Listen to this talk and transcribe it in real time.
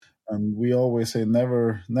And we always say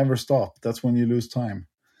never stop. That's when you lose time.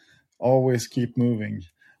 Always keep moving.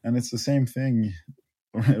 And it's the same thing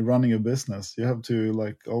running a business. You have to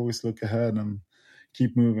like always look ahead and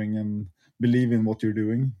keep moving and believe in what you're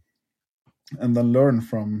doing, and then learn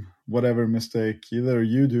from whatever mistake either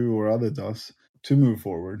you do or other does to move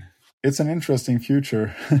forward. It's an interesting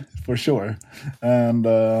future for sure, and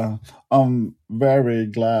I'm very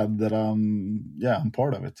glad that I'm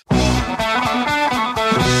part of it.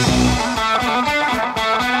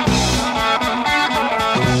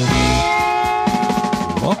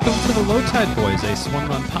 Welcome to the Low Tide Boys, a swim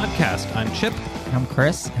run podcast. I'm Chip. I'm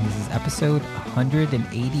Chris, and this is episode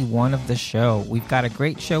 181 of the show. We've got a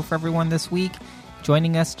great show for everyone this week.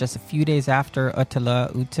 Joining us just a few days after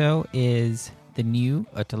ÖTILLÖ is the new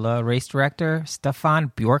ÖTILLÖ race director,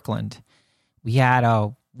 Staffan Björklund. We had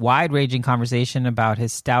a wide-ranging conversation about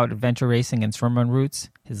his stout adventure racing and swim run roots,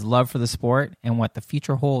 his love for the sport, and what the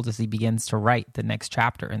future holds as he begins to write the next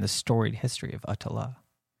chapter in the storied history of ÖTILLÖ.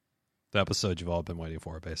 The episode you've all been waiting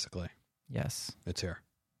for, basically. Yes. It's here.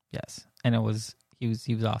 Yes. And he was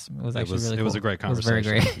awesome. It was actually really cool. It was a great conversation. It was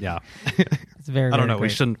very great. Yeah. It's very, I don't know.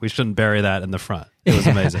 great. We shouldn't bury that in the front. It was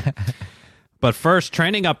amazing. But first,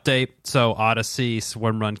 training update. So Odyssey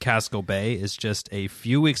Swim Run Casco Bay is just a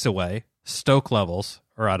few weeks away. Stoke levels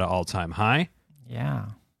are at an all-time high. Yeah.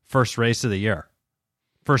 First race of the year.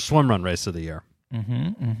 First swim run race of the year.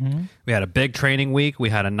 We had a big training week. We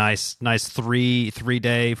had a nice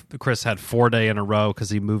three-day. Chris had 4-day in a row because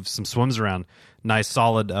he moved some swims around. Nice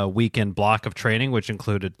solid weekend block of training, which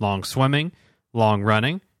included long swimming, long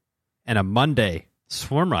running, and a Monday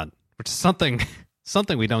swim run, which is something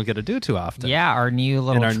we don't get to do too often. Yeah, our new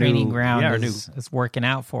little training ground is working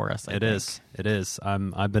out for us. It is.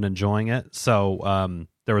 I've been enjoying it. So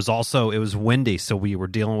it was windy, so we were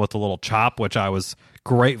dealing with a little chop, which I was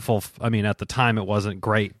grateful. I mean, at the time it wasn't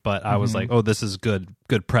great, but I was like, oh, this is good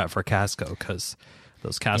prep for Casco, because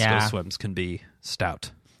those Casco swims can be stout.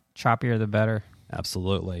 Choppier the better.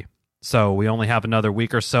 Absolutely. So we only have another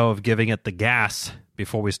week or so of giving it the gas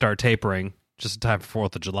before we start tapering, just in time for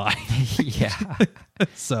 4th of July. Yeah.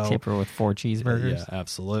 So taper with 4 cheeseburgers. Yeah,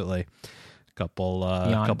 absolutely. Couple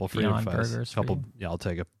free Beyond burgers. I'll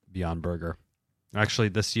take a Beyond Burger. Actually,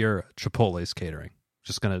 this year, Chipotle's catering.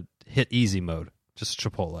 Just going to hit easy mode. Just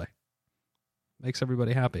Chipotle. Makes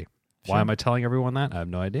everybody happy. Sure. Why am I telling everyone that? I have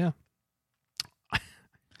no idea.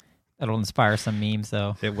 It'll inspire some memes,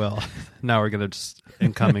 though. It will. Now we're going to just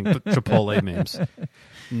incoming Chipotle memes.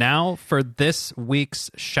 Now for this week's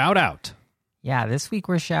shout out. Yeah, this week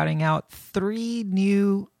we're shouting out 3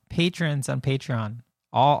 new patrons on Patreon.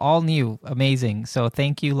 All new. Amazing. So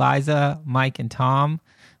thank you, Liza, Mike, and Tom.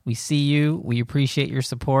 We see you. We appreciate your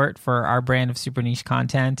support for our brand of super niche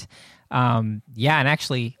content. And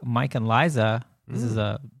actually, Mike and Liza, this is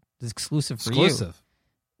exclusive for you.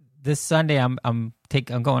 This Sunday, I'm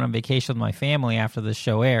going on vacation with my family after the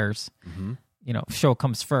show airs. Mm-hmm. You know, show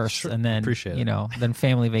comes first, sure. And then then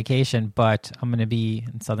family vacation. But I'm going to be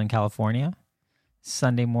in Southern California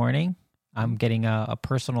Sunday morning. I'm getting a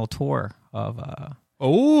personal tour of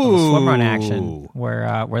swim run action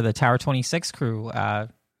where the Tower 26 crew.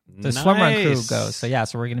 The swim run crew goes. So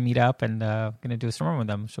we're going to meet up and going to do a swim run with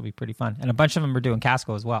them. She'll be pretty fun. And a bunch of them are doing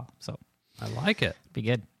Casco as well. So I like it. Be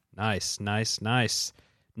good. Nice.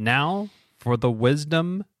 Now for the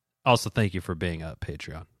wisdom. Also, thank you for being a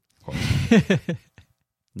Patreon, of course.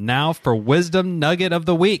 Now for wisdom nugget of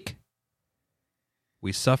the week.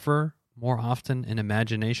 We suffer more often in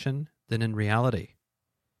imagination than in reality.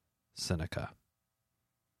 Seneca.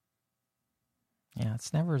 Yeah,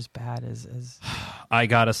 it's never as bad as... I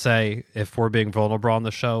gotta say, if we're being vulnerable on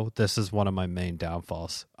the show, this is one of my main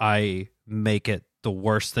downfalls. I make it the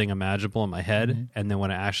worst thing imaginable in my head, and then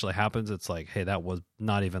when it actually happens, it's like, hey, that was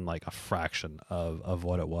not even like a fraction of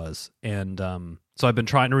what it was. And so I've been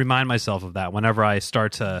trying to remind myself of that whenever I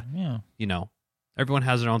start to, everyone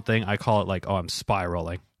has their own thing. I call it like, oh, I'm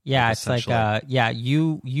spiraling. Yeah, it's like,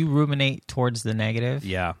 you ruminate towards the negative.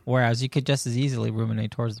 Yeah. Whereas you could just as easily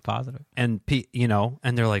ruminate towards the positive. And,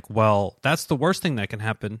 and they're like, well, that's the worst thing that can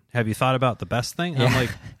happen. Have you thought about the best thing? And I'm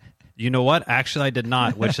like, you know what? Actually, I did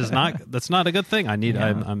not, which is that's not a good thing. I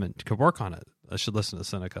could work on it. I should listen to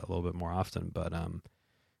Seneca a little bit more often, but,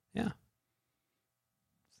 yeah.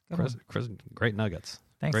 Chris, great nuggets.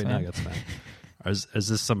 Thanks, great man. Nuggets, man. Is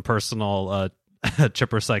this some personal,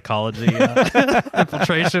 chipper psychology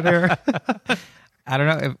infiltration here? I don't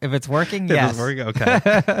know if it's working. Yes, it's working.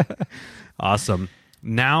 Okay, awesome.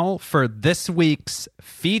 Now for this week's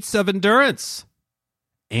feats of endurance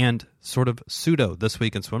and sort of pseudo this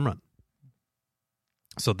week in swim run.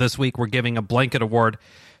 So this week we're giving a blanket award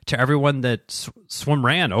to everyone that swim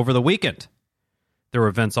ran over the weekend. There were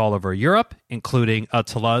events all over Europe, including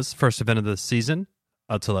ÖTILLÖ's first event of the season,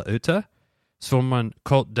 ÖTILLÖ Ute, Swimrun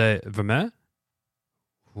Côte de Vermeer.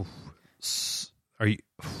 Are you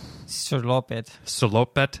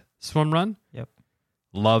Solopet swim run? Yep.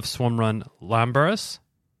 Love swim run Lamberus,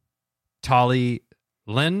 Tali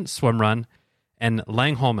Lynn swim run, and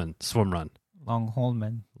Langholmen swim run.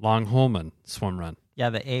 Longholmen swim run. Yeah,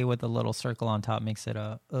 the A with the little circle on top makes it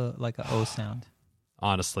like a O sound.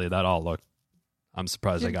 Honestly, that all looked. I'm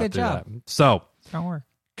surprised I got good through job. that. So, strong work.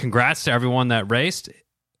 Congrats to everyone that raced.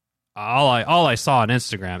 All I saw on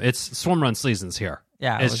Instagram, it's swim run seasons here.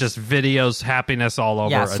 Yeah, it's just videos, happiness all over.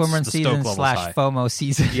 Yeah, swim run season / FOMO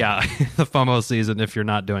season. Yeah, the FOMO season. If you're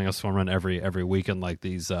not doing a swim run every weekend like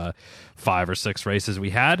these 5 or 6 races we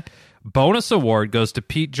had, bonus award goes to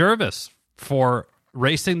Pete Jervis for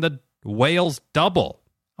racing the Wales double.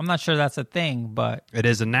 I'm not sure that's a thing, but it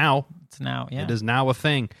is now. It's now. Yeah, it is now a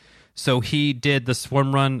thing. So he did the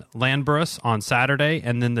swim run Landbrus on Saturday,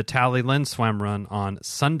 and then the Tally Lynn swim run on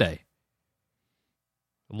Sunday.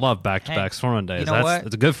 Love back-to-back swim run days. You know what?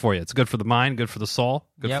 It's good for you. It's good for the mind, good for the soul,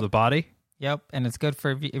 good for the body. Yep, and it's good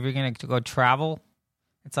for if you're going to go travel.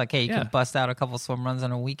 It's like, hey, you can bust out a couple swim runs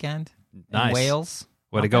on a weekend in Wales.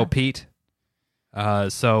 Way to go, Pete.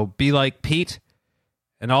 So be like Pete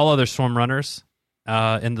and all other swim runners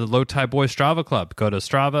in the Low Tide Boys Strava Club. Go to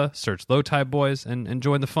Strava, search Low Tide Boys, and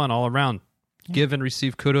join the fun all around. Yeah. Give and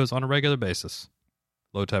receive kudos on a regular basis.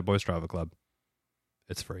 Low Tide Boys Strava Club.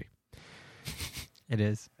 It's free. It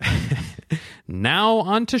is. Now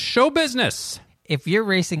on to show business. If you're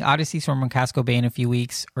racing Odyssey Swim on Casco Bay in a few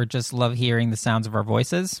weeks, or just love hearing the sounds of our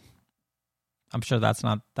voices, I'm sure that's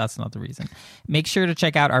not the reason. Make sure to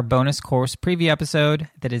check out our bonus course preview episode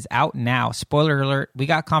that is out now. Spoiler alert, we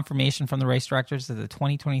got confirmation from the race directors that the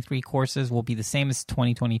 2023 courses will be the same as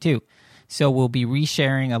 2022. So we'll be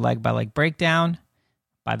resharing a leg-by-leg breakdown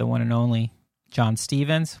by the one and only John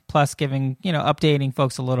Stevens, plus giving, updating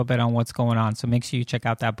folks a little bit on what's going on. So make sure you check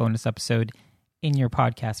out that bonus episode in your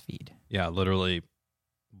podcast feed. Yeah, literally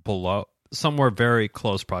below, somewhere very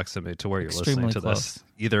close proximity to where you're Extremely listening to close. this,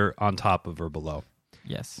 either on top of or below.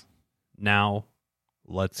 Yes. Now,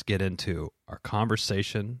 let's get into our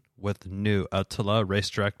conversation with new ÖTILLÖ race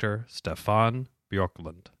director, Staffan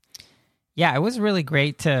Björklund. Yeah, it was really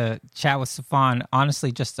great to chat with Staffan,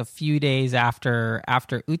 honestly, just a few days after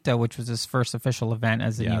Ute, which was his first official event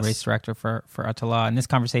as the new race director for ÖTILLÖ. In this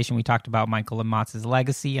conversation, we talked about Michael and Mats's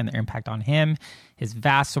legacy and their impact on him, his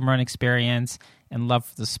vast swim run experience, and love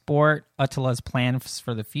for the sport, ÖTILLÖ's plans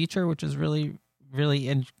for the future, which is really,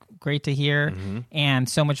 really great to hear, and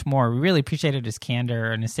so much more. We really appreciated his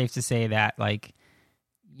candor, and it's safe to say that,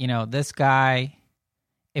 this guy...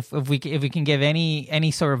 If we can give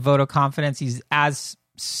any sort of vote of confidence, he's as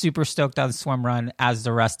super stoked on the swim run as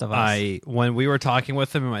the rest of us. When we were talking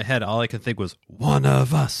with him in my head, all I could think was one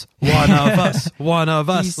of us, one of us, one of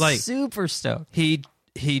us. He's super stoked. ÖTILLÖ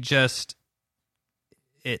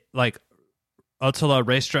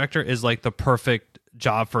race director is like the perfect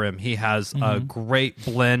job for him. He has a great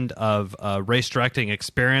blend of race directing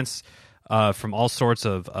experience. From all sorts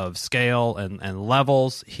of scale and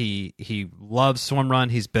levels. He loves swim run.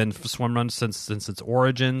 He's been swim run since its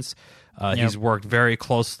origins. He's worked very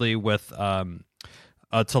closely with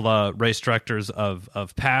ÖTILLÖ race directors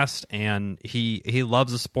of past, and he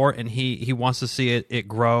loves the sport, and he wants to see it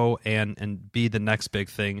grow and be the next big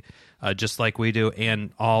thing, just like we do,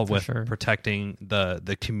 and all with protecting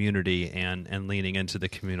the community and leaning into the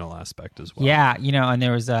communal aspect as well. Yeah, and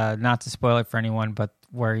there was not to spoil it for anyone, but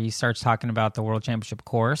where he starts talking about the World Championship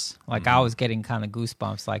course, I was getting kind of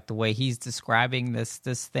goosebumps, like the way he's describing this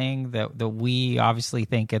thing that we obviously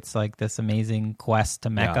think it's like this amazing quest to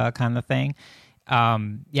Mecca kind of thing.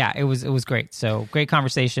 It was great. So great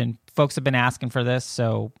conversation. Folks have been asking for this,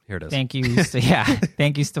 so here it is. Thank you.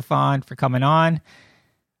 Thank you, Staffan, for coming on.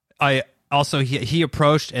 I also he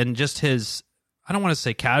approached, and just his, I don't want to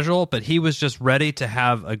say casual, but he was just ready to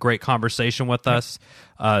have a great conversation with us.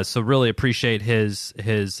 So really appreciate his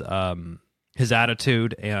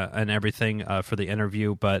attitude and everything for the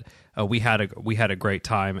interview. But we had a great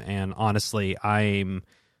time, and honestly, I'm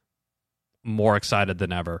more excited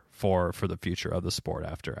than ever for the future of the sport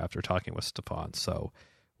after talking with Staffan. So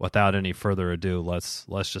without any further ado, let's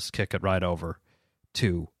just kick it right over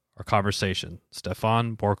to our conversation.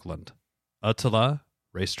 Staffan Björklund, ÖTILLÖ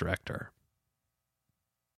race director.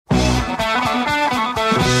 All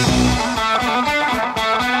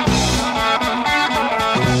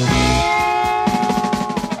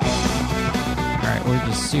right, we're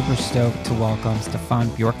just super stoked to welcome Staffan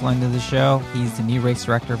Björklund to the show. He's the new race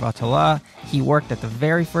director of ÖTILLÖ. He worked at the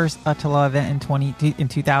very first ÖTILLÖ event in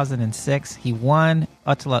 2006. He won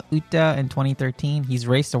ÖTILLÖ Ute in 2013. He's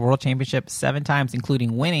raced the World Championship 7 times,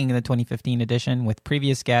 including winning the 2015 edition with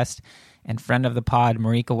previous guest and friend of the pod,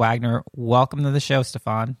 Marika Wagner. Welcome to the show,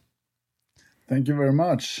 Staffan. Thank you very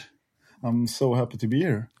much. I'm so happy to be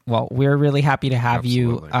here. Well, we're really happy to have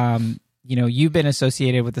Absolutely. you. You've been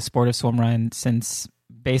associated with the sport of swim run since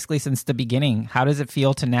the beginning. How does it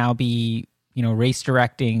feel to now be, race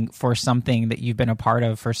directing for something that you've been a part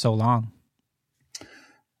of for so long?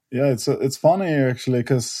 Yeah, it's funny actually,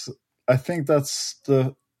 because I think that's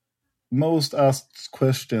the most asked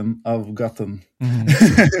question I've gotten.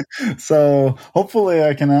 Mm-hmm. So hopefully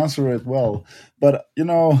I can answer it well. But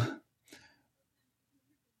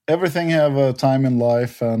everything have a time in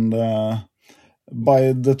life, and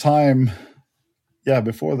by the time,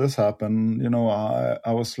 before this happened,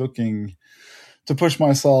 I was looking to push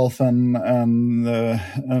myself and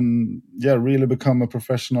really become a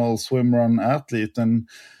professional swim run athlete, and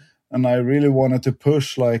I really wanted to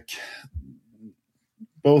push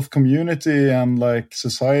both community and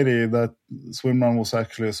society that swim run was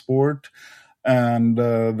actually a sport, and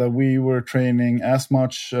that we were training as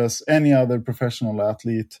much as any other professional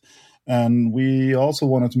athlete, and we also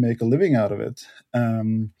wanted to make a living out of it.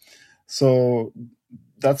 So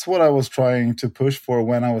that's what I was trying to push for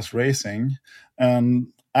when I was racing. And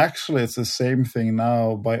actually, it's the same thing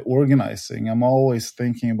now by organizing. I'm always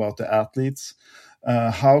thinking about the athletes.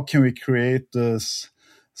 How can we create this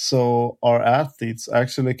so our athletes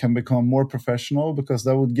actually can become more professional? Because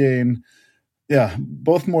that would gain,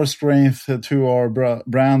 both more strength to our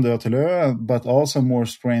brand ÖTILLÖ, but also more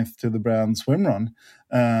strength to the brand swimrun,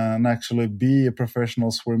 and actually be a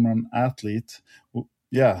professional swimrun athlete.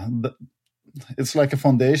 It's like a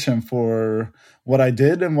foundation for what I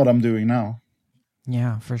did and what I'm doing now.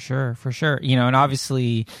 Yeah, for sure. And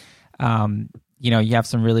obviously, you have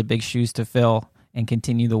some really big shoes to fill and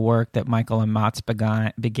continue the work that Michael and Mats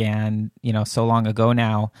began, so long ago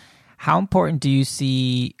now. How important do you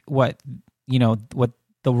see what the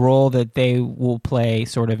role that they will play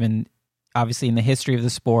sort of obviously in the history of the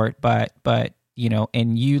sport, but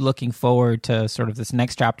and you looking forward to sort of this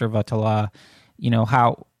next chapter of ÖTILLÖ,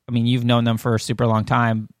 you've known them for a super long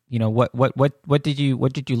time. What did you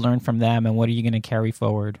learn from them, and what are you going to carry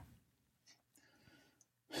forward?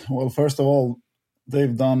 Well, first of all,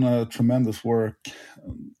 they've done a tremendous work.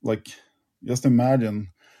 Just imagine,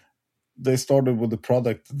 they started with a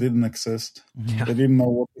product that didn't exist. Yeah. They didn't know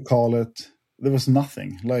what to call it. There was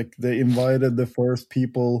nothing. They invited the first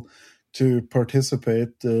people to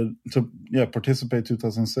participate, participate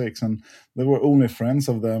 2006, and there were only friends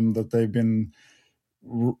of them that they've been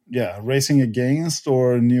racing against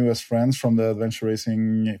or knew as friends from the adventure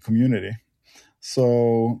racing community.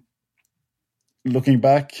 So looking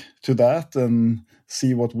back to that and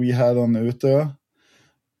see what we had on Ute,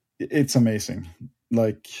 it's amazing.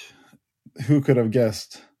 Who could have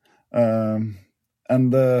guessed? And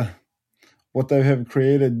what they have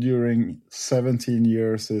created during 17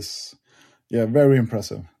 years is very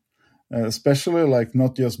impressive. Especially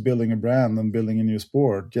not just building a brand and building a new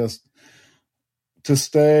sport, just to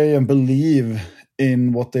stay and believe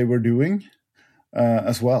in what they were doing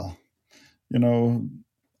as well.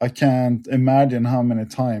 I can't imagine how many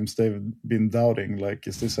times they've been doubting,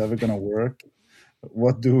 is this ever going to work?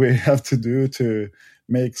 What do we have to do to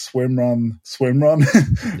make swimrun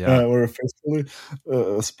or officially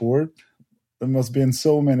a sport? There must have been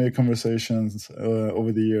so many conversations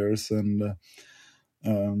over the years. And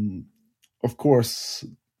of course,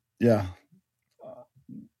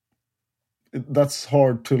 that's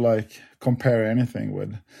hard to compare anything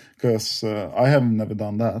with, because I have never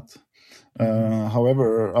done that.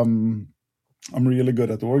 However, I'm really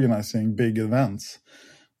good at organizing big events.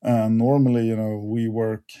 And normally, we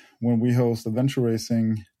work when we host adventure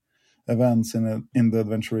racing events in the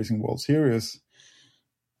Adventure Racing World Series.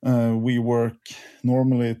 We work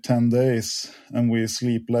normally 10 days, and we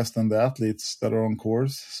sleep less than the athletes that are on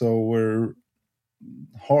course. So we're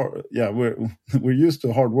hard. Yeah, we're used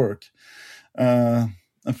to hard work. And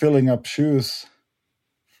filling up shoes.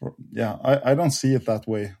 I don't see it that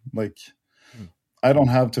way. I don't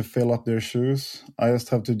have to fill up their shoes. I just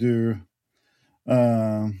have to do.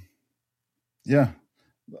 I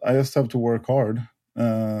just have to work hard.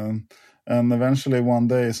 And eventually one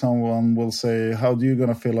day someone will say, how do you going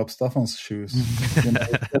to fill up Staffan's shoes?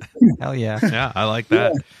 Hell yeah. Yeah, I like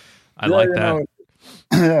that. I like that.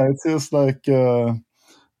 It's just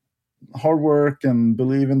hard work and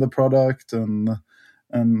believe in the product. And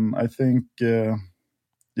I think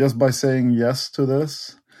just by saying yes to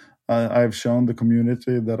this, I've shown the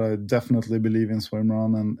community that I definitely believe in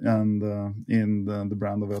swimrun and in the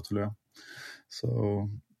brand of ÖTILLÖ. So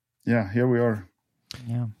yeah, here we are.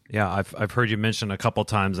 Yeah. I've heard you mention a couple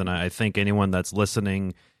times, and I think anyone that's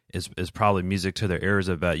listening is probably music to their ears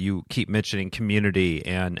about you keep mentioning community,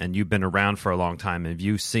 and you've been around for a long time, and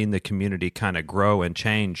you've seen the community kind of grow and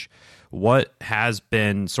change. What has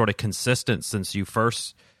been sort of consistent since you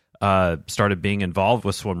first started being involved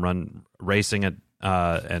with swimrun racing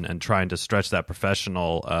and trying to stretch that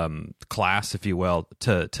professional class, if you will,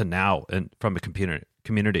 to now, and from a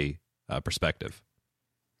community perspective?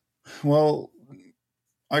 Well,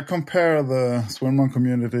 I compare the swimrun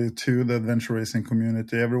community to the adventure racing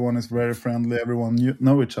community. Everyone is very friendly. Everyone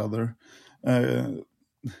know each other.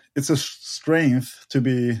 It's a strength to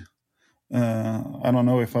be. I don't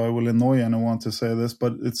know if I will annoy anyone to say this,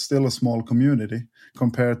 but it's still a small community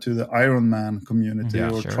compared to the Ironman community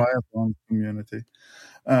or triathlon community.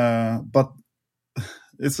 But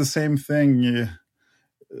it's the same thing.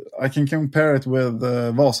 I can compare it with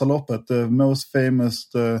Vasaloppet, the most famous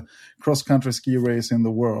cross-country ski race in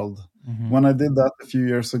the world. Mm-hmm. When I did that a few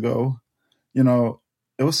years ago,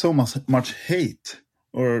 it was so much hate.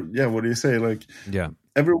 Or, what do you say?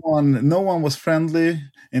 No one was friendly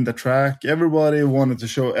in the track. Everybody wanted to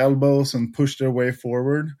show elbows and push their way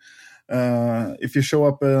forward. If you show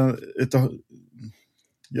up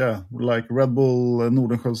like Red Bull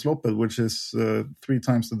Nordenskiöldsloppet, which is 3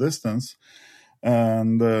 times the distance,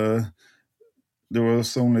 and there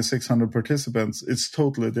was only 600 participants, it's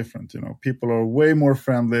totally different. People are way more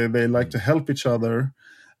friendly. They like to help each other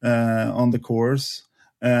on the course.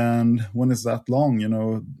 And when it's that long,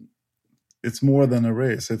 it's more than a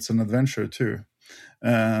race. It's an adventure too.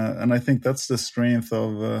 And I think that's the strength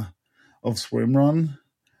of swimrun,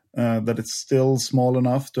 that it's still small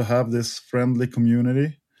enough to have this friendly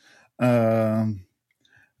community.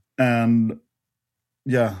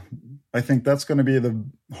 I think that's going to be the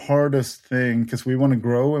hardest thing, because we want to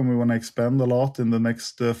grow and we want to expand a lot in the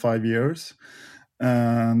next 5 years.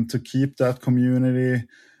 And to keep that community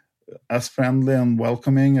as friendly and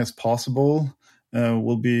welcoming as possible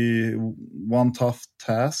will be one tough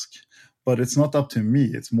task. But it's not up to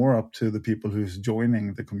me. It's more up to the people who's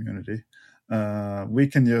joining the community. We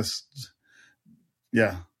can just,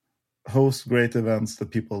 host great events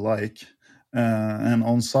that people like. And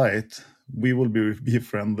on site, we will be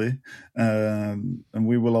friendly, and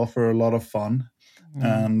we will offer a lot of fun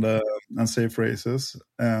and safe races.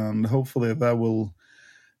 And hopefully that will,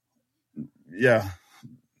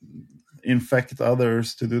 infect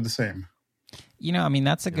others to do the same.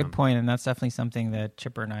 That's a good point, and that's definitely something that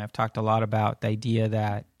Chipper and I have talked a lot about, the idea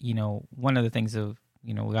that, one of the things of,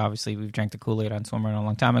 we've drank the Kool-Aid on swimrun a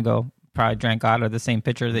long time ago, probably drank out of the same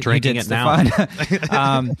pitcher that drinking you did, it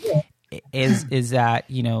Staffan. Is that,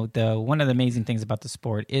 one of the amazing things about the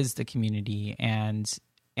sport is the community, and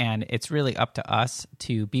it's really up to us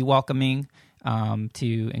to be welcoming,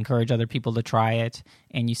 to encourage other people to try it.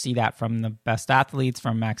 And you see that from the best athletes,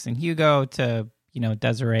 from Max and Hugo to,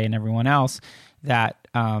 Desiree and everyone else, that,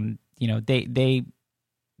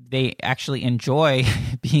 they actually enjoy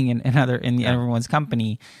being in everyone's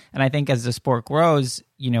company. And I think as the sport grows,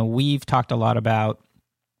 we've talked a lot about,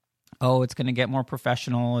 it's going to get more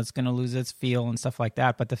professional, it's going to lose its feel and stuff like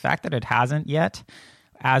that. But the fact that it hasn't yet,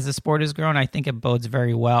 as the sport has grown, I think it bodes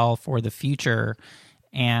very well for the future.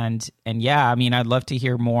 And I'd love to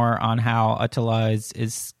hear more on how ÖTILLÖ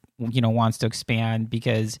is wants to expand,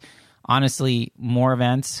 because honestly, more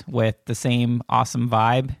events with the same awesome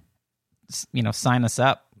vibe, sign us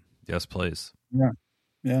up. Yes, please.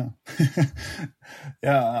 Yeah.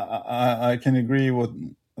 I can agree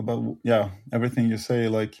about everything you say.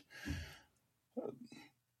 Like,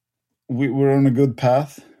 we're on a good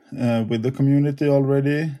path with the community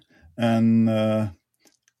already, and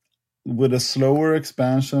with a slower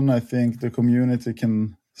expansion, I think the community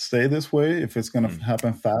can stay this way. If it's going to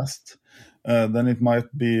happen fast, then it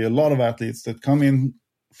might be a lot of athletes that come in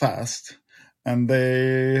fast and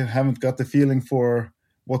they haven't got the feeling for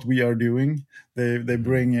what we are doing. They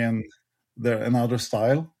bring in another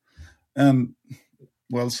style, and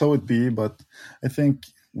so it be. But I think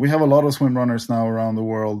we have a lot of swim runners now around the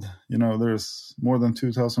world. There's more than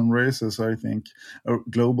 2,000 races, I think,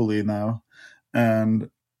 globally now. And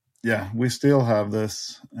we still have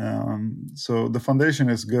this. So the foundation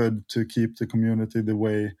is good to keep the community the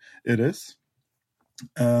way it is.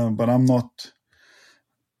 But I'm not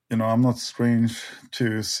strange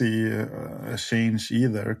to see a change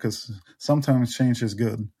either, because sometimes change is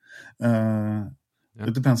good.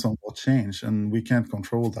 It depends on what change, and we can't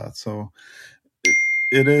control that. So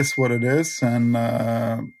it is what it is, and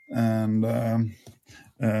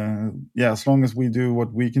as long as we do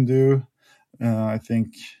what we can do, I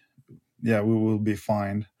think, we will be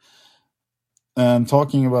fine. And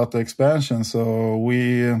talking about the expansion, so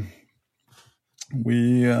we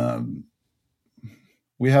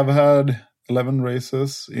have had 11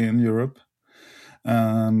 races in Europe,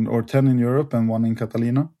 or 10 in Europe and 1 in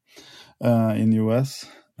Catalina in US.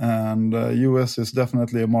 And US is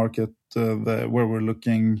definitely a market where we're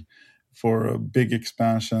looking for a big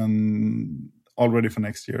expansion already for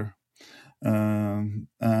next year. And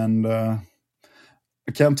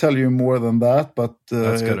I can't tell you more than that, but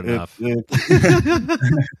that's good enough.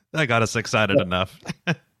 That got us excited enough.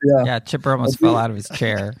 Yeah, Chipper almost fell out of his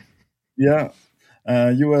chair. Yeah,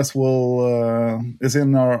 US is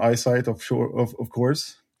in our eyesight of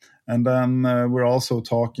course, and then we're also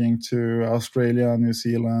talking to Australia, New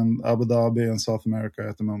Zealand, Abu Dhabi, and South America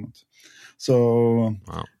at the moment. So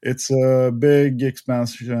It's a big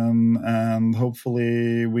expansion, and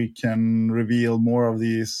hopefully we can reveal more of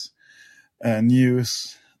these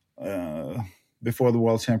news before the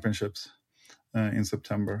World Championships in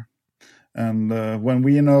September. And when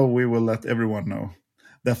we know, we will let everyone know.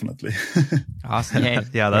 Definitely. Awesome.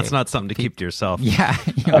 Yeah, that's not something to keep to yourself. Yeah,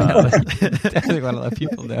 definitely want to let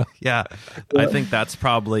people know. Yeah, I think that's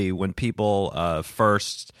probably when people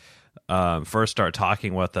first start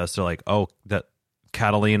talking with us. They're like, "Oh, that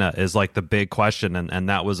Catalina is like the big question," and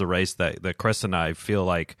that was a race that Chris and I feel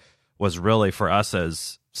like was really for us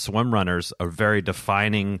as swim runners a very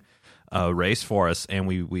defining race for us, and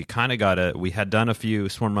we kind of we had done a few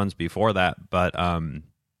swim runs before that, but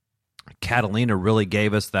Catalina really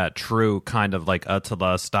gave us that true kind of like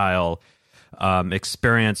ÖTILLÖ style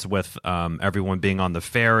experience with everyone being on the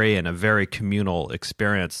ferry, and a very communal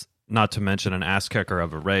experience, not to mention an ass kicker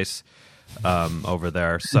of a race over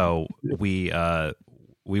there. So we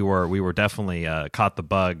were definitely caught the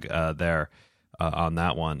bug there on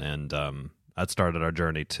that one, and that started our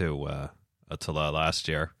journey to last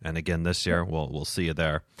year, and again this year. We'll see you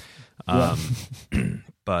there.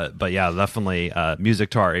 But yeah, definitely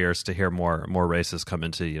music to our ears to hear more races come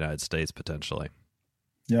into the United States potentially.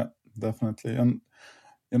 Yeah, definitely. And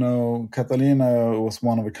Catalina was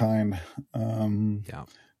one of a kind.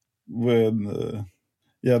 With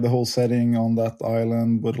the whole setting on that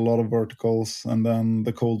island with a lot of verticals, and then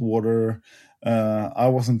the cold water. I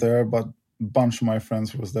wasn't there, but a bunch of my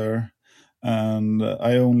friends was there, and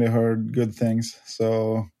I only heard good things.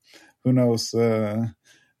 So who knows?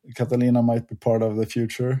 Catalina might be part of the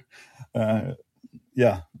future.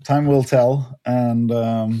 Time will tell, and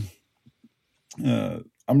I'm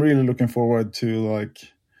really looking forward to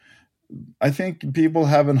I think people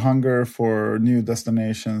have a hunger for new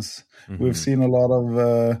destinations. Mm-hmm. We've seen a lot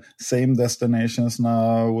of same destinations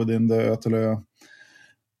now within the ÖTILLÖ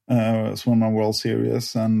Swimrun World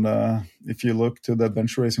Series, and if you look to the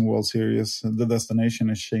Adventure Racing World Series, the destination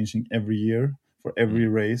is changing every year for every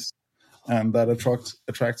race, and that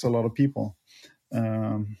attracts a lot of people.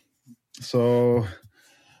 So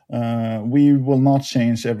we will not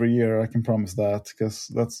change every year, I can promise that, because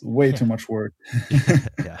that's way too much work.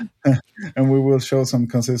 And we will show some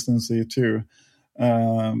consistency too.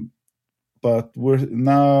 But we're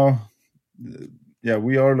now,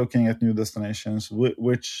 we are looking at new destinations,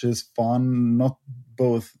 which is fun, not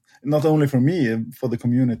only for me, for the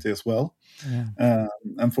community as well.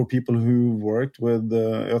 And for people who worked with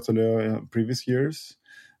ÖTILLÖ previous years.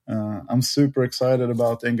 I'm super excited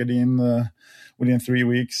about Engadin within 3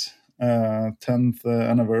 weeks, 10th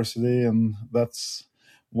anniversary, and that's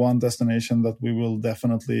one destination that we will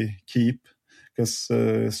definitely keep, because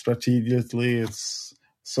strategically it's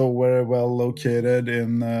so very well located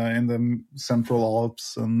in the Central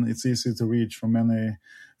Alps, and it's easy to reach from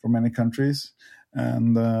many countries,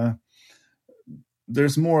 and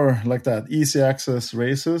there's more like that easy access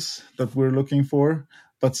races that we're looking for,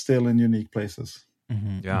 but still in unique places.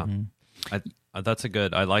 Mm-hmm, yeah. Mm-hmm. That's a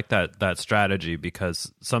good. I like that strategy,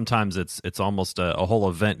 because sometimes it's almost a whole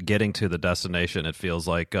event getting to the destination. It feels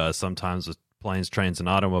like sometimes with planes, trains, and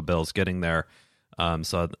automobiles getting there.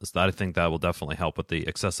 So I think that will definitely help with the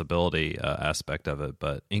accessibility aspect of it.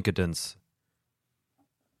 But Engadin's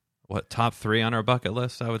top 3 on our bucket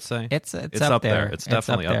list, I would say. It's up there. It's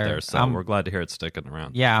definitely up there. So we're glad to hear it's sticking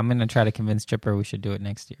around. Yeah, I'm going to try to convince Chipper we should do it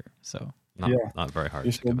next year. So not very hard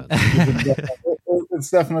to convince. It's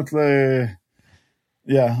definitely,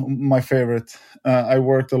 my favorite. I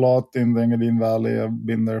worked a lot in the Engadin Valley. I've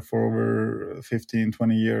been there for over 15,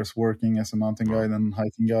 20 years working as a mountain guide and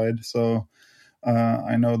hiking guide. So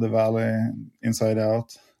I know the valley inside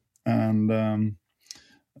out. And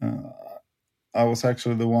I was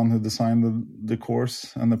actually the one who designed the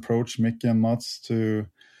course and approached Mickey and Mats to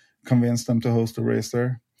convince them to host a race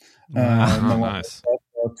there. Wow. No one Nice.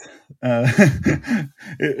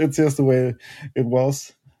 It's just the way it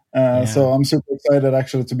was. So I'm super excited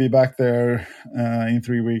actually to be back there in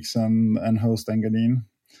 3 weeks and host Engadin.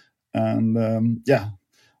 And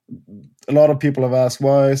a lot of people have asked,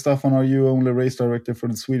 why, Staffan, are you only race director for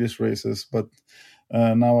the Swedish races? But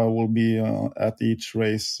now I will be at each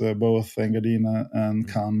race, both Engadin and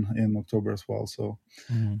Cannes in October as well. So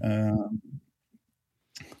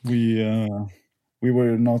we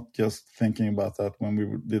were not just thinking about that when we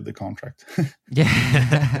did the contract.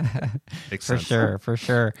 Yeah, for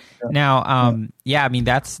sure. Yeah. Now, I mean,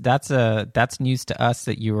 that's news to us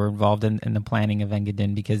that you were involved in the planning of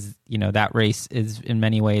Engadin, because, you know, that race is in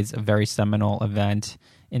many ways a very seminal event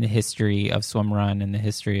in the history of swim run and the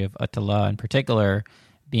history of ÖTILLÖ in particular,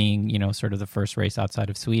 being, you know, sort of the first race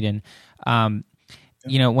outside of Sweden.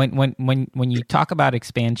 You know, when you talk about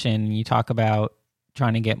expansion, you talk about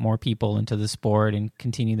trying to get more people into the sport and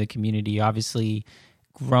continue the community. Obviously,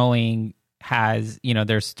 growing has, you know,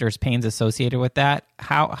 there's pains associated with that.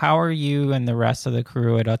 How are you and the rest of the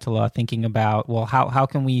crew at ÖTILLÖ thinking about, well, how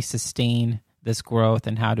can we sustain this growth,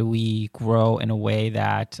 and how do we grow in a way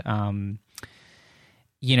that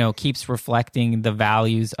you know, keeps reflecting the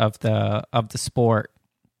values of the sport,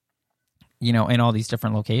 you know, in all these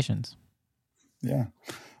different locations? Yeah,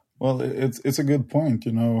 well, it's a good point,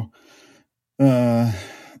 you know.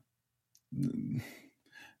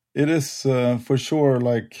 It is for sure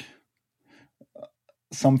like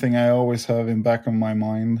something I always have in back of my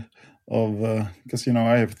mind, of because, you know,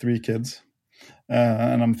 I have 3 kids,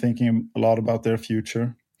 and I'm thinking a lot about their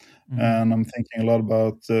future, and I'm thinking a lot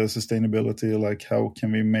about sustainability, like how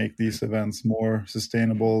can we make these events more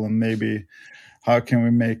sustainable, and maybe how can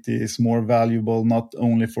we make these more valuable, not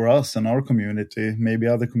only for us and our community, maybe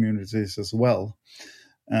other communities as well.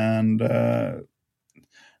 And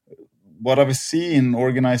what I've seen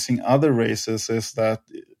organizing other races is that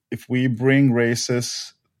if we bring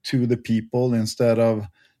races to the people instead of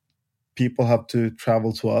people have to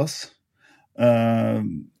travel to us,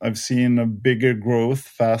 I've seen a bigger growth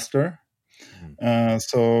faster.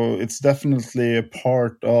 So it's definitely a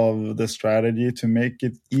part of the strategy to make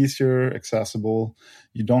it easier, accessible.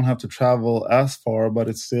 You don't have to travel as far, but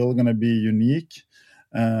it's still going to be unique,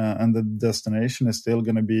 and the destination is still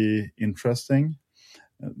going to be interesting.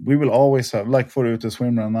 We will always have, like for ÖTILLÖ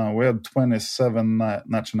Swimrun now, we have 27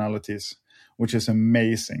 nationalities, which is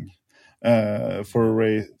amazing for a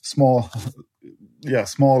race, small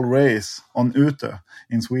race on ÖTILLÖ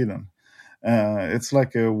in Sweden. It's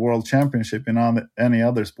like a world championship in any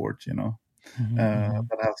other sport, you know,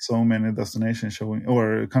 that have so many destinations showing,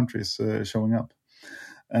 or countries showing up,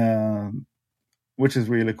 which is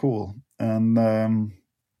really cool. And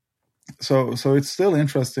so it's still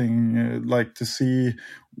interesting, like to see.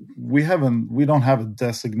 We don't have a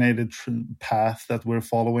designated path that we're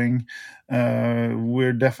following.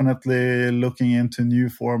 We're definitely looking into new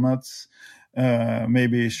formats,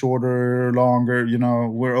 maybe shorter, longer. You know,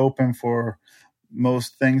 we're open for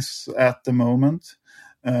most things at the moment,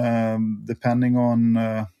 depending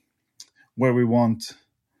on where we want.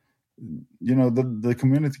 You know, the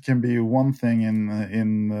community can be one thing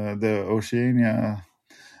in the Oceania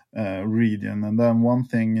region, and then one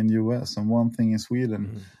thing in US and one thing in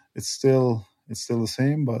Sweden. It's still the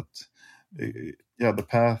same, but the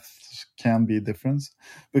path can be different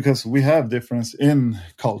because we have difference in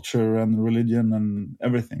culture and religion and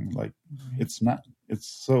everything. Like it's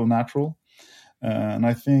so natural, and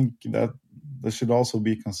I think that should also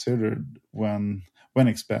be considered when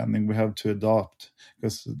expanding. We have to adopt,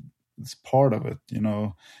 because it's part of it. You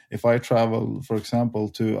know, if I travel, for example,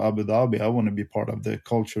 to Abu Dhabi, I want to be part of the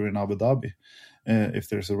culture in Abu Dhabi. If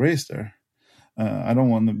there's a race there, I don't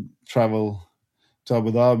want to travel to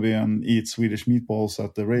Abu Dhabi and eat Swedish meatballs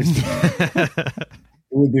at the race. It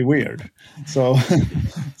would be weird. So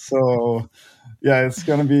yeah, it's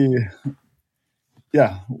gonna be.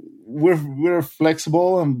 Yeah, we're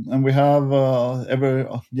flexible, and we have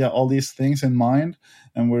all these things in mind,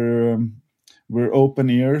 and we're open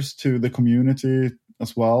ears to the community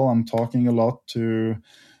as well. I'm talking a lot to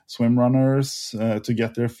swim runners to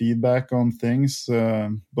get their feedback on things,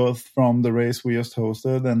 both from the race we just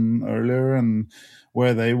hosted and earlier, and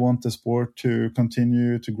where they want the sport to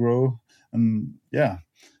continue to grow. And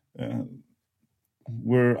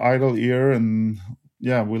we're idle ear, and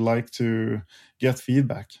we like to get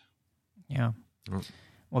feedback. Yeah.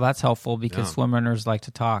 Well, that's helpful because swim runners like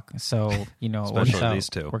to talk. So, you know, especially these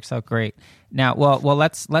two. Works out great. Now, well,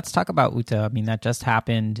 let's talk about ÖTILLÖ. I mean, that just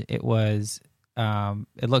happened. It was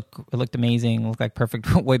It looked amazing. It looked like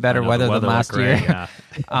perfect, way better I know, weather the than last looked year. great,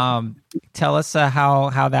 yeah. Tell us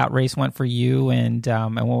how that race went for you, and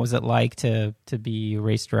what was it like to be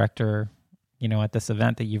race director, at this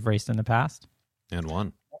event that you've raced in the past? And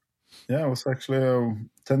won. Yeah, it was actually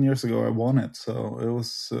 10 years ago I won it. So it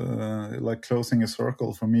was like closing a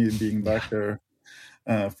circle for me being back there,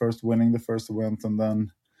 first winning the first event. And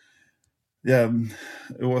then, yeah,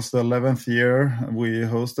 it was the 11th year we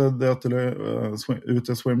hosted the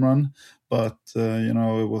ÖTILLÖ swim run. But,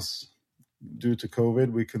 it was due to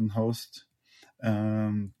COVID, we couldn't host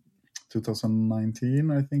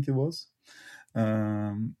 2019, I think it was.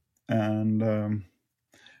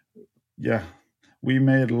 Yeah, we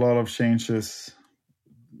made a lot of changes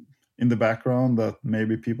in the background that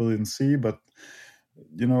maybe people didn't see, but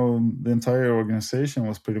the entire organization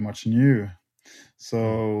was pretty much new.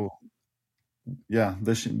 So yeah,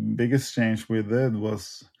 the biggest change we did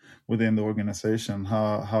was within the organization,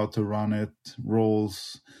 how to run it,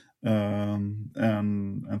 roles,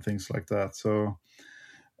 and things like that. So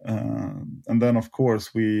and then of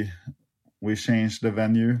course we changed the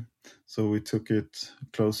venue, so we took it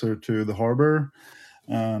closer to the harbor,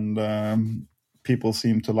 and people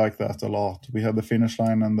seemed to like that a lot. We had the finish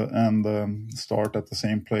line and the start at the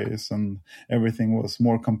same place, and everything was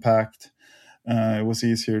more compact. It was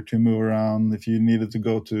easier to move around. If you needed to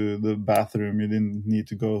go to the bathroom, you didn't need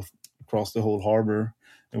to go across the whole harbor.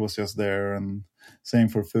 It was just there, and same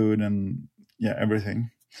for food and everything.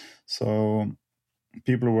 So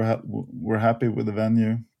people were happy with the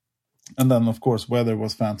venue. And then, of course, weather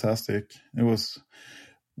was fantastic. It was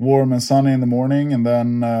warm and sunny in the morning, and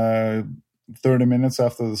then 30 minutes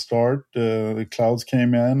after the start, the clouds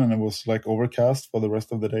came in, and it was like overcast for the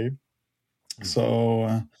rest of the day. Mm-hmm.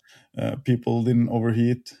 So people didn't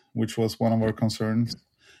overheat, which was one of our concerns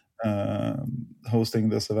hosting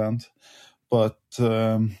this event. But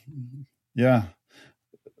it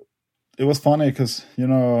was funny because,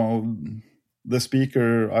 the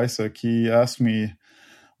speaker, Isaac, he asked me,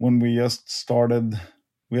 when we had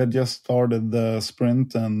just started the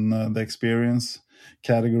sprint and the experience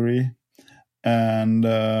category. And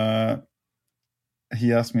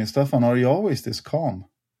he asked me, Staffan, are you always this calm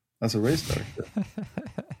as a race director?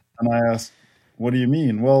 And I asked, what do you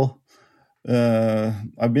mean? Well,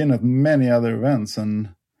 I've been at many other events,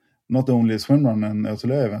 and not only swimrun and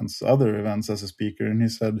ÖTILLÖ events, other events as a speaker. And he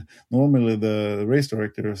said, normally the race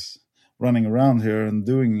director is running around here and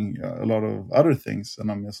doing a lot of other things.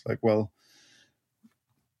 And I'm just like, well,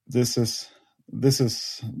 this is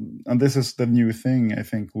the new thing I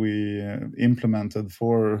think we implemented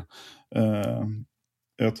for ÖTILLÖ.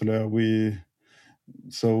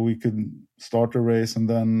 So we could start a race, and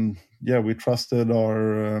then we trusted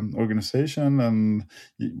our organization, and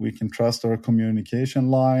we can trust our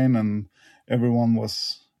communication line, and everyone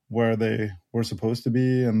was where they were supposed to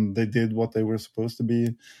be, and they did what they were supposed to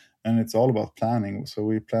be. And it's all about planning. So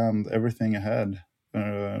we planned everything ahead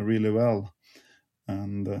really well.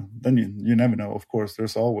 And then you never know. Of course,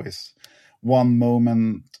 there's always one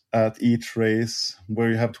moment at each race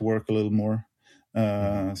where you have to work a little more.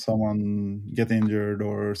 Someone get injured,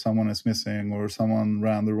 or someone is missing, or someone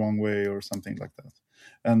ran the wrong way, or something like that.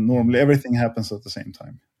 And normally everything happens at the same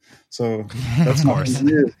time. So that's nothing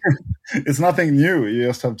new. It's nothing new. You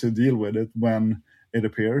just have to deal with it when it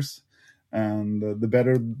appears. And the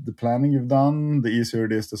better the planning you've done, the easier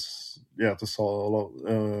it is to solve,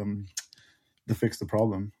 to fix the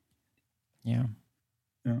problem. Yeah.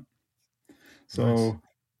 So nice.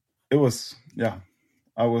 It was,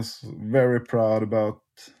 I was very proud about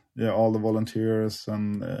all the volunteers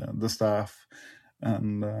and the staff.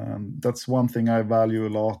 And that's one thing I value a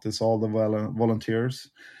lot, is all the volunteers.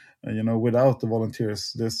 Without the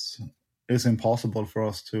volunteers, this is impossible for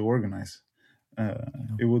us to organize.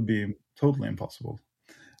 It would be totally impossible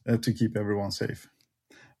to keep everyone safe.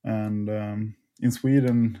 And in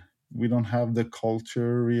Sweden, we don't have the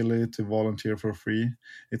culture really to volunteer for free.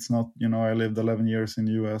 It's not, I lived 11 years in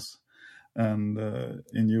the US, and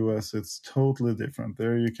in US it's totally different.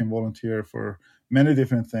 There you can volunteer for many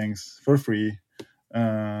different things for free,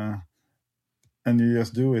 and you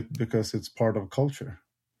just do it because it's part of culture.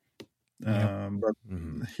 But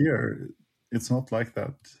here it's not like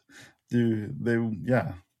that.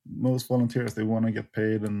 Most volunteers, they want to get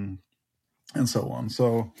paid and so on.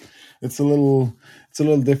 So it's a little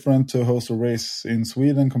different to host a race in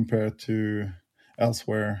Sweden compared to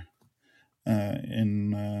elsewhere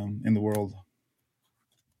in the world.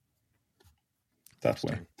 That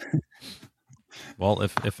way. Well,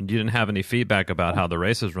 if you didn't have any feedback about how the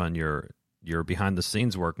races run, your behind the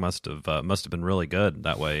scenes work must have been really good.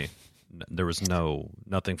 That way, there was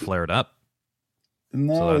nothing flared up.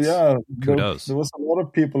 No, that's yeah, kudos. there was a lot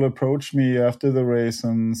of people approached me after the race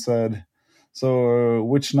and said, "So,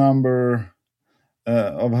 which number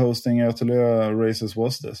of hosting ÖTILLÖ races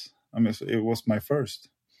was this?" I mean, it was my first.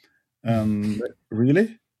 And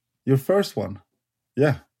really, your first one?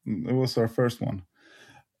 Yeah, it was our first one.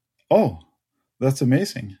 Oh, that's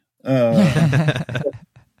amazing.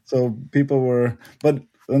 So people were, but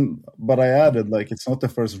I added, like, it's not the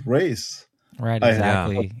first race. Right,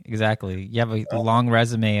 exactly. You have a long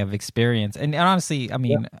resume of experience, and honestly, I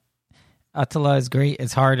mean, ÖTILLÖ is great.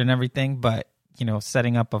 It's hard and everything, but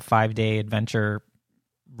setting up a 5-day adventure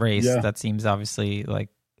race, that seems obviously like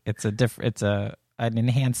it's an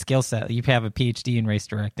enhanced skill set. You have a PhD in race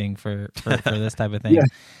directing for this type of thing.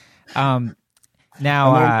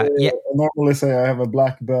 Now, I normally say I have a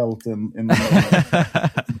black belt in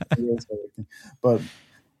but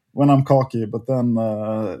when I'm cocky, but then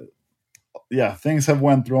things have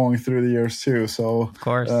went wrong through the years too. So of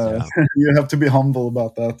course, you have to be humble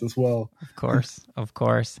about that as well. Of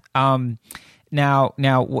course. Now,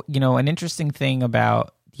 an interesting thing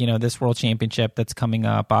about this World Championship that's coming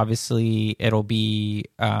up. Obviously, it'll be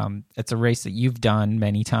it's a race that you've done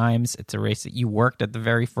many times. It's a race that you worked at the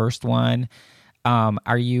very first one.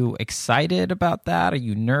 Are you excited about that? Are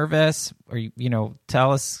you nervous? Or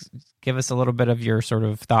give us a little bit of your sort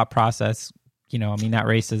of thought process. That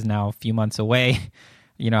race is now a few months away.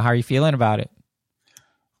 How are you feeling about it?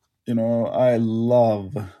 I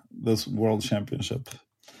love this World Championship.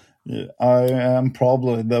 Yeah, I am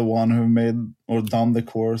probably the one who made or done the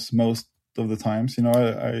course most of the times.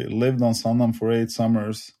 I lived on Sandhamn for 8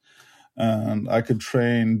 summers, and I could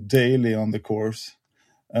train daily on the course,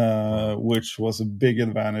 which was a big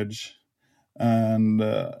advantage. And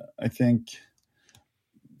I think,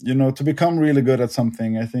 to become really good at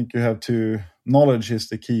something, I think you have to, knowledge is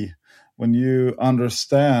the key. When you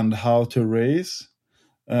understand how to race,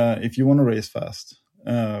 if you want to race fast,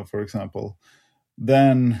 for example,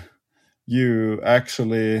 then you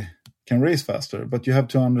actually can race faster, but you have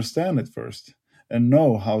to understand it first and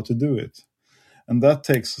know how to do it. And that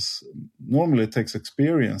normally takes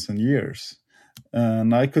experience and years.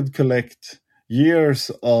 And I could collect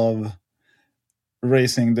years of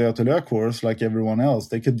racing the ÖTILLÖ course like everyone else.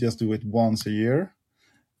 They could just do it once a year.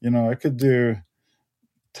 I could do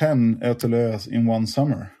 10 ÖTILLÖs in one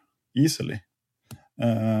summer easily.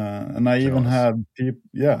 And I even had people,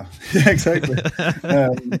 exactly.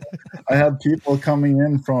 I had people coming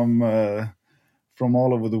in from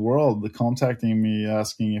all over the world contacting me,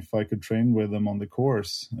 asking if I could train with them on the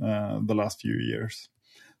course the last few years.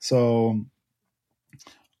 So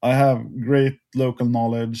I have great local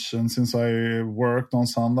knowledge, and since I worked on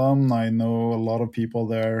Sandhamn, I know a lot of people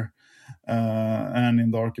there and in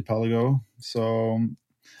the archipelago. So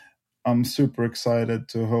I'm super excited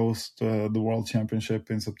to host the World Championship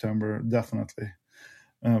in September, definitely.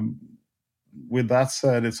 With that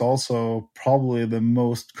said, it's also probably the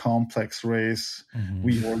most complex race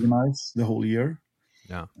we organize the whole year.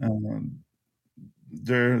 Yeah.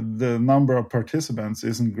 The number of participants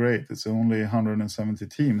isn't great. It's only 170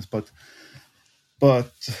 teams, but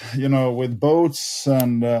with boats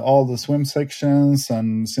and all the swim sections,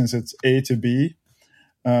 and since it's A to B,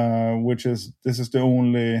 this is the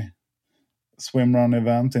only swim run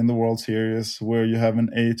event in the World Series where you have an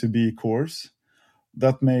A to B course,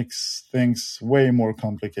 that makes things way more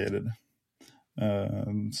complicated.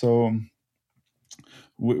 So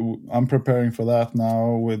I'm preparing for that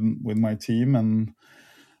now with my team, and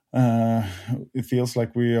it feels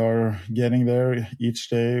like we are getting there each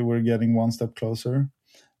day. We're getting one step closer.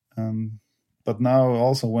 But now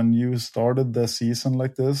also, when you started the season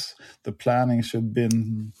like this, the planning should have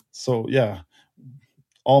been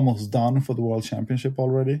almost done for the World Championship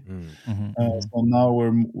already. So now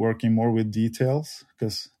we're working more with details,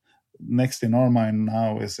 because next in our mind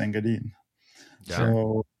now is Engadin. Yeah.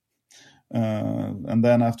 So and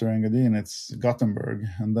then after Engadin it's Gothenburg,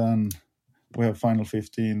 and then we have Final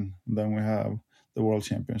 15, and then we have the World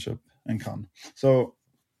Championship in Cannes. So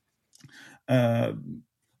I'm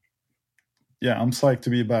psyched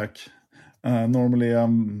to be back. Normally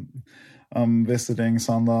I'm visiting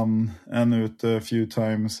Sandhamn and Ute a few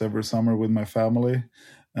times every summer with my family,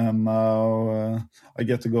 and now I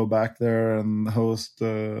get to go back there and host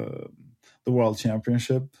the World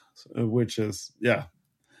Championship, which is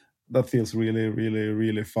that feels really, really,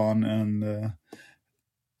 really fun, and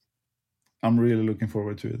I'm really looking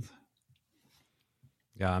forward to it.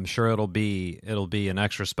 Yeah, I'm sure it'll be an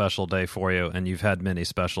extra special day for you, and you've had many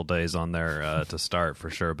special days on there to start for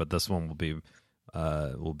sure. But this one will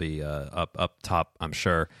be up top, I'm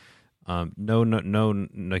sure. No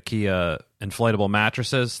Nokia inflatable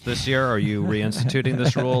mattresses this year. Are you reinstituting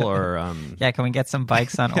this rule, or Yeah, can we get some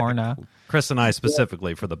bikes on Orna? Chris and I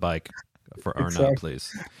specifically for the bike for Orna, Exactly.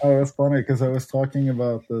 please? Oh, it's funny because I was talking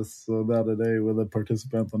about this the other day with a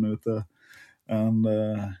participant on ÖTILLÖ,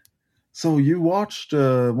 and so you watched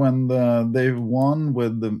when they won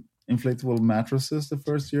with the inflatable mattresses the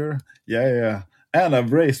first year? Yeah. And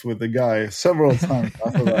I've raced with the guy several times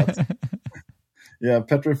after that. Yeah,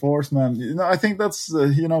 Petri Forsman. I think that's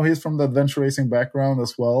he's from the adventure racing background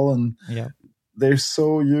as well, and Yeah. they're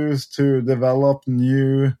so used to develop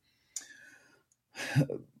new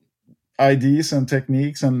ideas and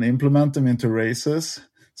techniques and implement them into races.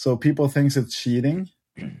 So people think it's cheating,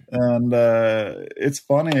 and it's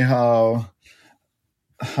funny how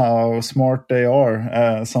smart they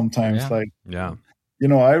are sometimes. Yeah.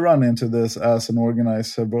 I run into this as an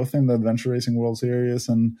organizer, both in the Adventure Racing World Series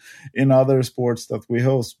and in other sports that we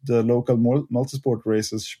host, the local multisport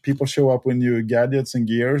races. People show up with new gadgets and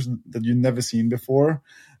gears that you've never seen before,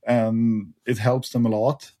 and it helps them a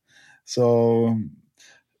lot. So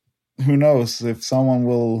who knows if someone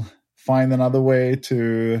will find another way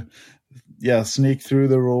to sneak through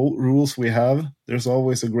the rules we have. There's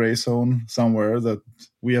always a gray zone somewhere that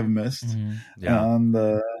we have missed. Mm-hmm. Yeah. And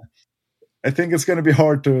I think it's going to be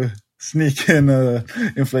hard to sneak in a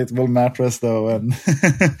inflatable mattress though, and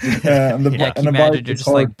and the, can and you the imagine bike you're is just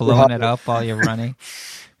like hard to blowing hide. it up while you're running?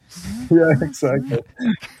 Yeah, exactly.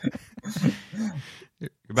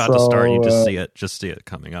 You're about to start, you just see it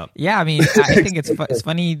coming up. Yeah, I mean, I think it's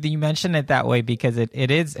funny that you mention it that way because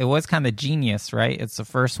it was kind of genius, right? It's the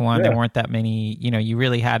first one. Yeah. There weren't that many, you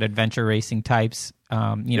really had adventure racing types,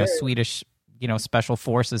 Swedish, special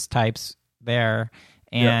forces types there.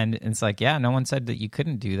 And it's like, no one said that you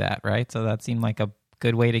couldn't do that, right? So that seemed like a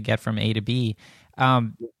good way to get from A to B.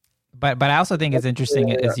 But I also think it's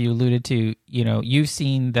interesting, as you alluded to, you've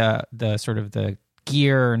seen the sort of the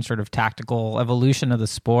gear and sort of tactical evolution of the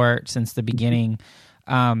sport since the beginning.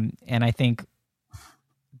 And I think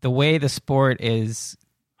the way the sport is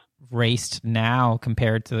raced now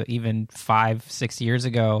compared to even 5-6 years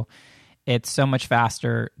ago, it's so much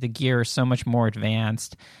faster. The gear is so much more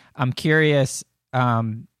advanced. I'm curious,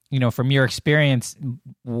 from your experience,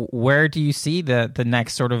 where do you see the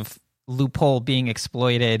next sort of loophole being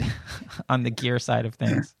exploited on the gear side of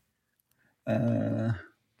things?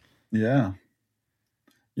 Yeah.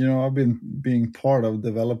 I've been being part of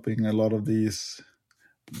developing a lot of the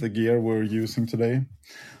gear we're using today,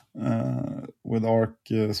 with Arc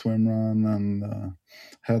Swim Run and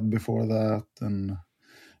Head before that, and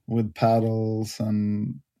with paddles,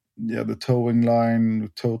 and the towing line, we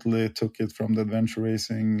totally took it from the adventure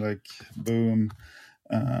racing, like boom.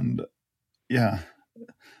 And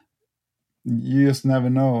you just never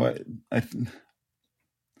know.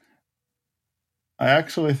 I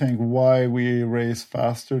actually think why we race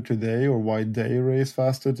faster today, or why they race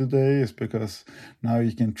faster today, is because now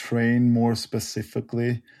you can train more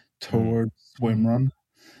specifically towards swim run.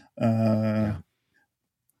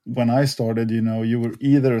 When I started, you were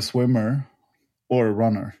either a swimmer or a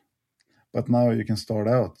runner, but now you can start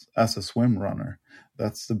out as a swim runner.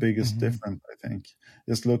 That's the biggest difference, I think.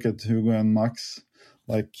 Just look at Hugo and Max,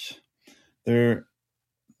 like their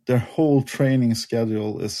whole training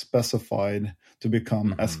schedule is specified to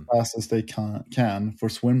become as fast as they can for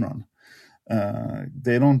swim run.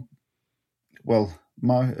 They don't. Well,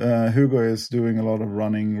 Hugo is doing a lot of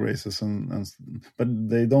running races, but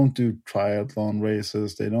they don't do triathlon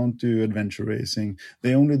races. They don't do adventure racing.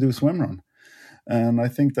 They only do swim run, and I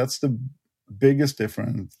think that's the biggest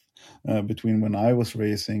difference between when I was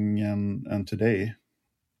racing and today.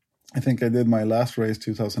 I think I did my last race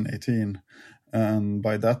 2018, and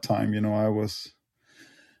by that time,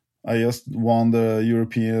 I just won the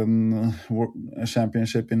European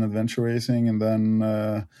Championship in adventure racing, and then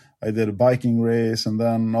I did a biking race, and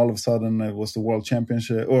then all of a sudden it was the World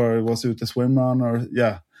Championship, or it was ÖTILLÖ Swim Run,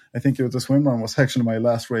 I think ÖTILLÖ Swim Run was actually my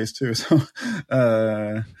last race too, so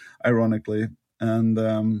ironically. And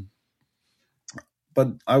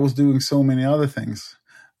but I was doing so many other things,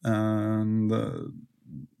 and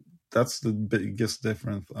that's the biggest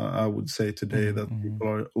difference, I would say today, that people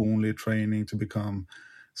are only training to become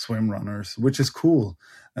swim runners, which is cool,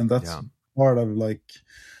 and that's part of like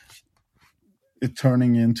it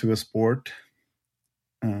turning into a sport.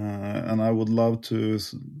 And I would love to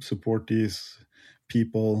support these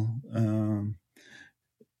people,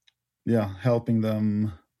 helping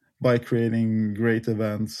them by creating great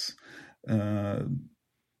events,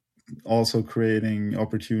 also creating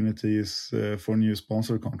opportunities for new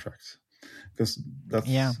sponsor contracts, because that's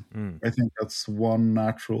I think that's one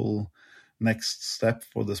natural next step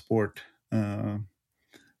for the sport.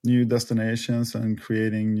 New destinations and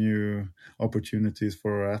creating new opportunities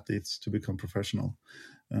for our athletes to become professional.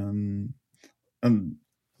 And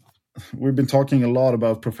we've been talking a lot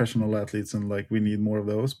about professional athletes and like we need more of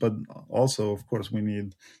those, but also, of course, we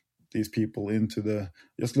need these people into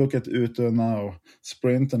just look at ÖTILLÖ now.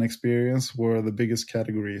 Sprint and experience were the biggest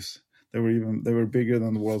categories. They were bigger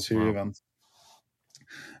than the World Series event.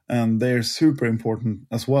 And they're super important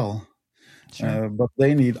as well. Sure. But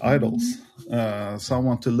they need idols,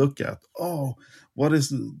 someone to look at. Oh,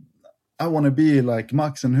 I want to be like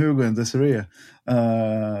Max and Hugo and Desiree.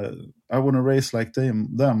 I want to race like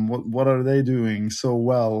them. What are they doing so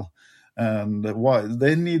well? And why?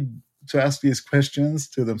 They need to ask these questions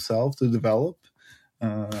to themselves to develop.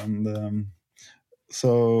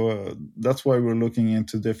 So that's why we're looking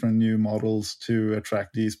into different new models to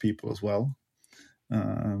attract these people as well.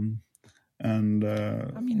 I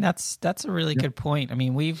mean, that's a really good point. I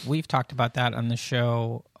mean, we've talked about that on the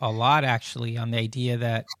show a lot, actually, on the idea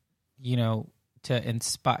that, to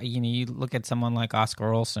inspire, you look at someone like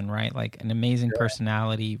Oscar Olsen, right? Like an amazing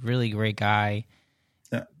personality, really great guy.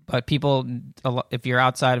 Yeah. But people, if you're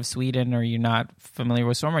outside of Sweden or you're not familiar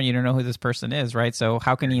with swimmer, you don't know who this person is, right? So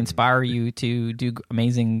how can he inspire you to do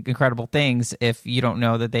amazing, incredible things if you don't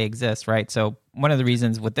know that they exist, right? So one of the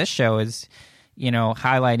reasons with this show is,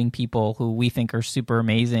 highlighting people who we think are super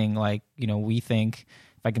amazing. Like, we think,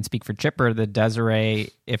 if I can speak for Chipper, the Desiree,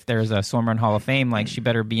 if there's a swimmer in Hall of Fame, like she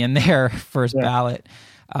better be in there first ballot.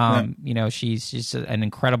 She's just an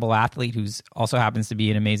incredible athlete who's also happens to be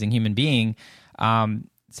an amazing human being.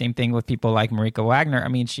 Same thing with people like Marika Wagner. I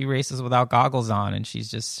mean, she races without goggles on, and she's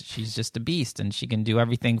just a beast, and she can do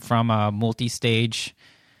everything from a multi-stage,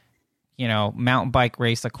 mountain bike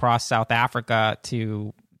race across South Africa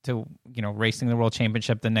to racing the world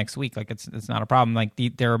championship the next week. Like it's not a problem. Like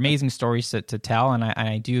there are amazing stories to tell. And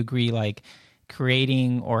I do agree, like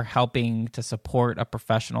creating or helping to support a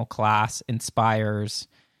professional class inspires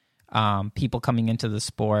people coming into the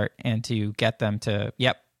sport, and to get them to,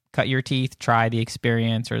 cut your teeth, try the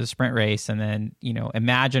experience or the sprint race, and then,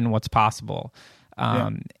 imagine what's possible.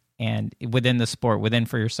 And within the sport, within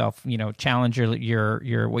for yourself, challenge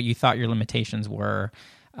your what you thought your limitations were.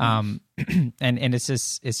 And it's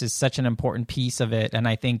just such an important piece of it. And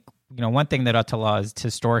I think, one thing that ÖTILLÖ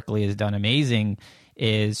historically has done amazing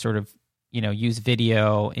is sort of, use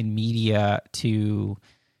video and media to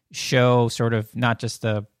show sort of not just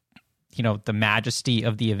the majesty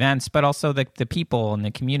of the events, but also the people and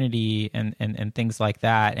the community and things like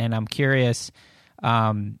that. And I'm curious,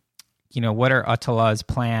 what are ÖTILLÖ's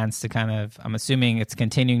plans to kind of, I'm assuming it's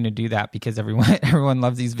continuing to do that because everyone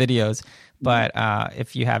loves these videos, but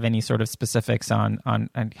if you have any sort of specifics on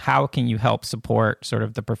how can you help support sort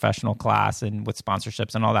of the professional class and with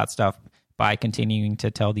sponsorships and all that stuff by continuing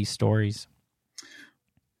to tell these stories?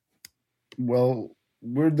 Well,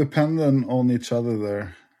 we're dependent on each other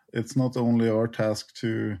there. It's not only our task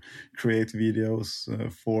to create videos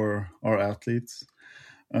for our athletes.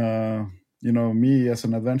 Me as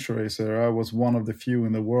an adventure racer, I was one of the few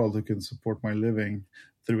in the world who can support my living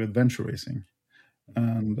through adventure racing.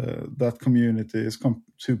 And that community is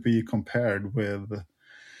to be compared with the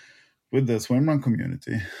swimrun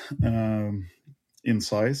community in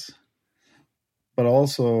size. But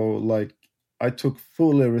also, like, I took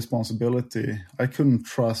fully responsibility. I couldn't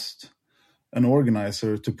trust an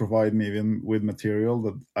organizer to provide me with material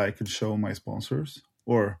that I could show my sponsors,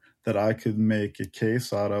 or that I could make a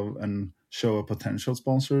case out of and show a potential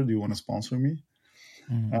sponsor. Do you want to sponsor me?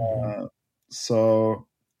 Mm-hmm. So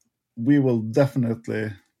we will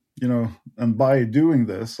definitely, and by doing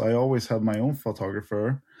this, I always had my own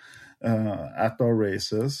photographer at our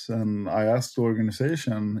races. And I asked the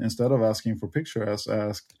organization, instead of asking for pictures,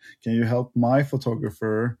 asked, can you help my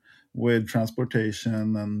photographer with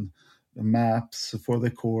transportation and maps for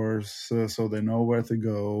the course so they know where to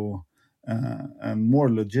go, and more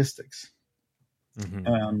logistics. Mm-hmm.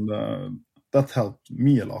 And that helped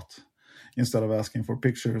me a lot, instead of asking for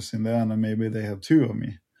pictures in the end, and maybe they had 2 of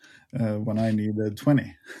me when I needed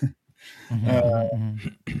 20.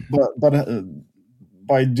 But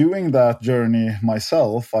by doing that journey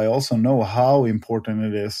myself, I also know how important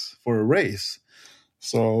it is for a race.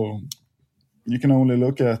 So you can only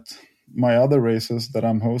look at my other races that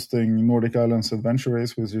I'm hosting, Nordic Islands Adventure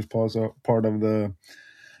Race, which is part of the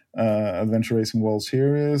Adventure Racing World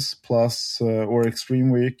Series, plus or Extreme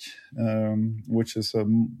Week, which is a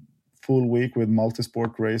full week with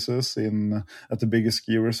multi-sport races at the biggest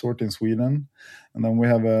ski resort in Sweden. And then we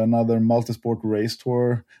have another multi-sport race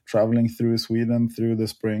tour traveling through Sweden through the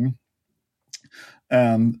spring.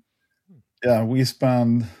 And we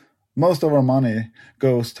spend most of our money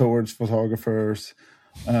goes towards photographers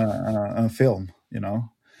and film,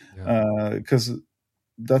 because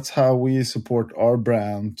that's how we support our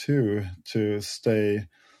brand too, to stay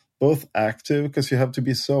both active, because you have to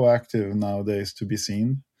be so active nowadays to be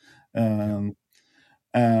seen, and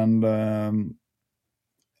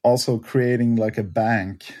also creating like a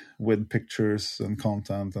bank with pictures and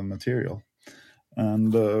content and material.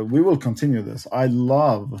 And we will continue this. I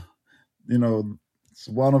love, it's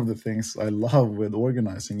one of the things I love with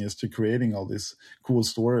organizing is to creating all these cool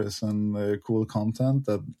stories and cool content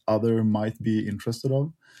that other might be interested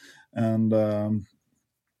of. And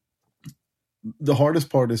the hardest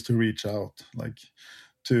part is to reach out, like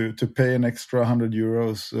to pay an extra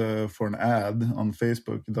 €100 for an ad on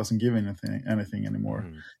Facebook. It doesn't give anything anymore.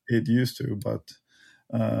 It used to, but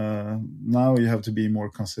now you have to be more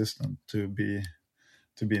consistent to be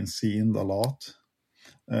seen a lot.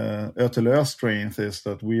 ÖTILLÖ's strength is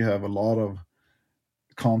that we have a lot of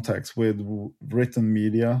contacts with written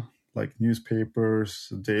media, like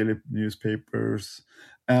newspapers, daily newspapers,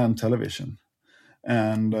 and television.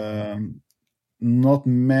 And not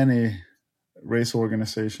many race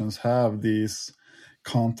organizations have these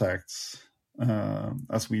contacts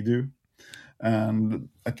as we do. And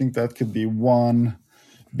I think that could be one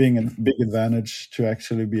being a big advantage to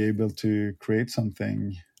actually be able to create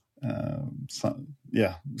something,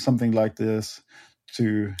 something like this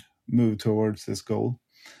to move towards this goal.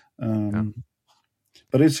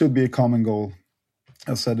 But it should be a common goal,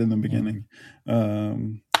 as said in the beginning.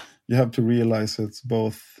 You have to realize it's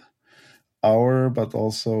both but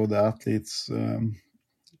also the athletes.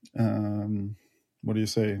 What do you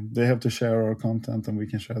say? They have to share our content, and we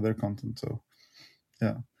can share their content. So,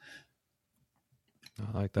 yeah.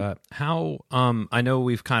 I like that. How I know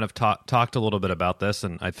we've kind of talked a little bit about this,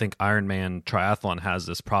 and I think Ironman Triathlon has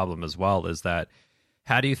this problem as well, is that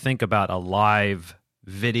how do you think about a live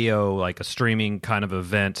video, like a streaming kind of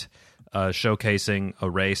event showcasing a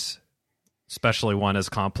race, especially one as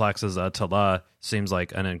complex as ÖTILLÖ? Seems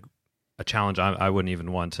like a challenge I wouldn't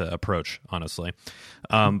even want to approach, honestly.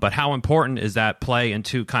 But how important is that play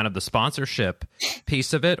into kind of the sponsorship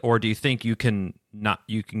piece of it? Or do you think you can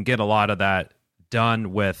get a lot of that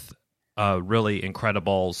done with really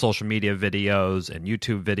incredible social media videos and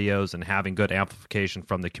YouTube videos and having good amplification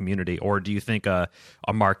from the community? Or do you think a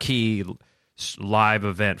marquee live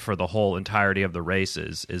event for the whole entirety of the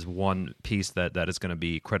races is one piece that is going to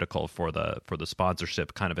be critical for the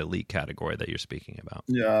sponsorship kind of elite category that you're speaking about?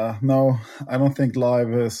 Yeah, no, I don't think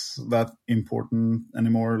live is that important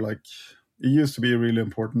anymore. Like, it used to be really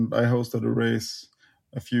important. I hosted a race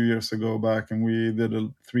a few years ago back, and we did a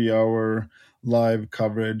 3-hour live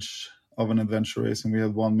coverage of an adventure race, and we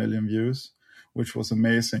had 1 million views, which was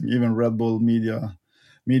amazing. Even Red Bull Media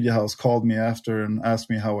House called me after and asked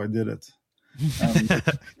me how I did it.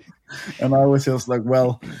 And I was just like,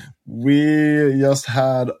 well, we just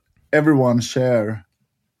had everyone share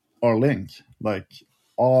our link, like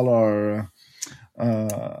all our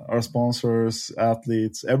sponsors,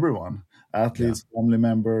 athletes, everyone, family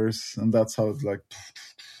members, and that's how it like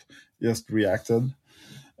just reacted.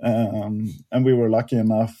 And we were lucky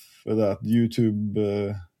enough that YouTube,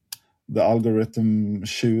 the algorithm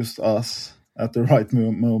chose us at the right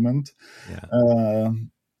moment.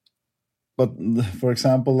 But for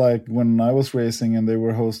example, like when I was racing and they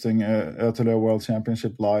were hosting ÖTILLÖ World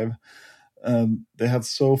Championship live, they had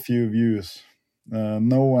so few views.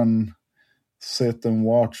 No one sit and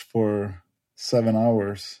watch for 7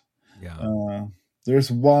 hours. There's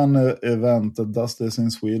one event that does this in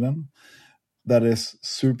Sweden that is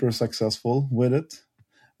super successful with it,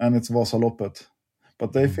 and it's Vasaloppet.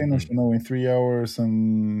 But they finished, in 3 hours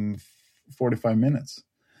and 45 minutes.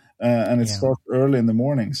 And it starts early in the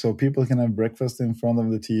morning, so people can have breakfast in front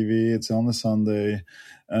of the TV. It's on a Sunday,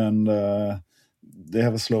 and they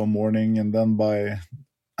have a slow morning. And then by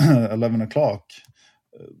 11 o'clock,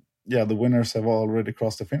 the winners have already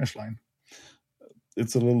crossed the finish line.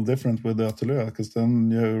 It's a little different with the ÖTILLÖ, because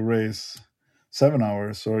then you race 7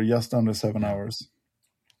 hours or just under 7 hours.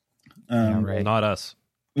 Not us.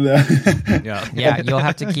 Yeah, you'll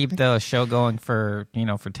have to keep the show going for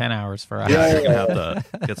 10 hours for us. You're gonna have to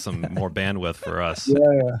get some more bandwidth for us.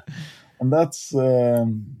 And that's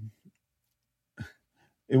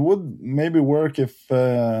it would maybe work if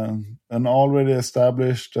an already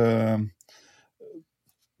established TV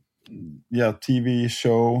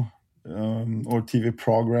show or TV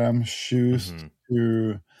program choose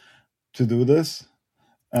to do this,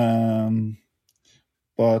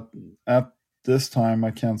 but at this time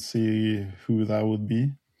I can't see who that would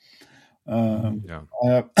be. I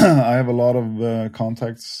have a lot of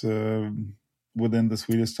contacts within the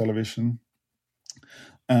Swedish television,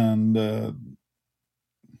 and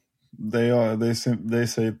they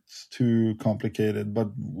say it's too complicated, but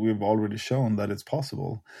we've already shown that it's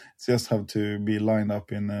possible. It's just have to be lined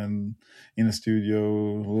up in a studio,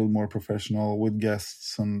 a little more professional, with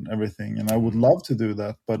guests and everything. And I would love to do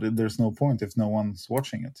that, but there's no point if no one's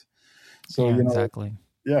watching it. So yeah, exactly.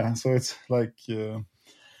 Yeah, so it's like,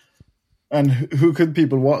 and how could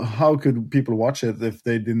people watch it if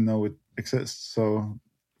they didn't know it exists? So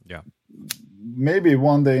yeah, maybe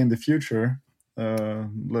one day in the future,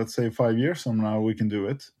 let's say 5 years from now, we can do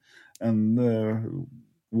it, and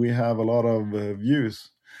we have a lot of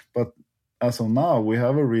views. But as of now, we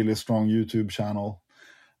have a really strong YouTube channel,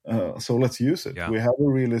 so let's use it. Yeah. We have a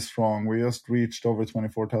really strong. We just reached over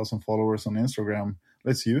 24,000 followers on Instagram.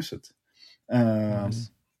 Let's use it.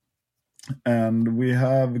 Nice. And we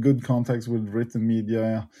have good contacts with written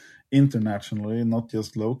media internationally, not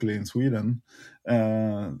just locally in Sweden.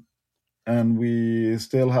 And we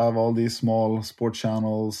still have all these small sport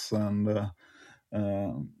channels, and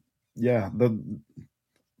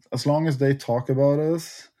as long as they talk about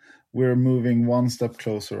us, we're moving one step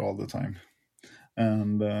closer all the time.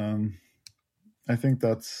 And I think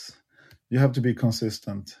you have to be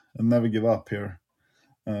consistent and never give up here.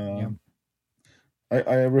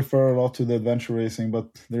 I refer a lot to the adventure racing, but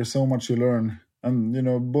there's so much you learn. And,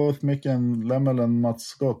 both Mick and Lemmel and Mats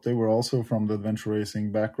Scott, they were also from the adventure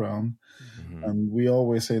racing background. Mm-hmm. And we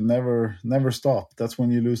always say, never stop. That's when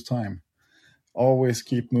you lose time. Always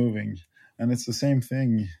keep moving. And it's the same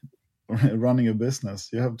thing running a business.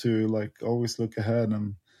 You have to always look ahead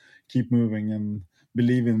and keep moving and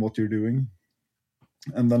believe in what you're doing.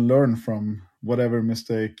 And then learn from whatever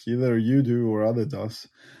mistake either you do or other does,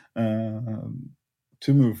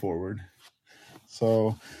 to move forward.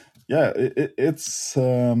 So, yeah, it's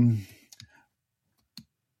an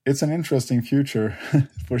interesting future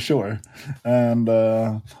for sure, and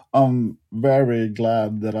I'm very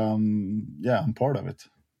glad that I'm part of it.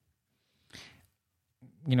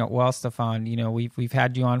 Well, Staffan, we've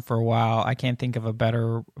had you on for a while. I can't think of a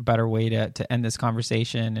better way to end this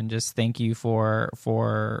conversation, and just thank you for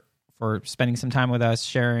spending some time with us,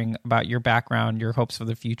 sharing about your background, your hopes for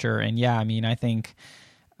the future. And yeah, I mean, I think,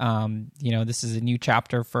 this is a new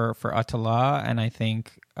chapter for ÖTILLÖ, and I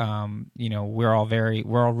think, we're all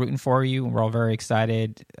rooting for you, and we're all very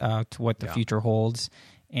excited to what the future holds.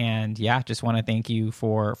 And yeah, just want to thank you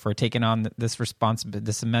for taking on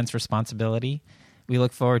this immense responsibility. We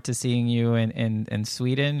look forward to seeing you in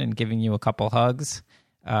Sweden and giving you a couple hugs,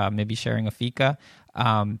 maybe sharing a fika.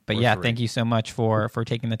 But yeah, thank you so much for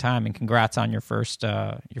taking the time, and congrats on your first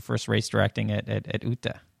race directing at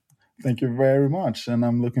ÖTILLÖ. Thank you very much, and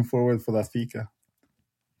I'm looking forward for that fika.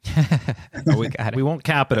 We got it. We won't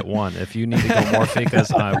cap it at one. If you need to go more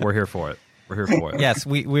fikas, we're here for it. We're here for it. Yes,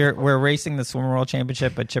 we're racing the Swim World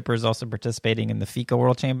Championship, but Chipper is also participating in the Fika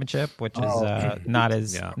World Championship, which is not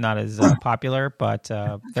as popular, but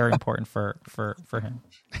very important for him.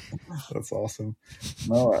 That's awesome.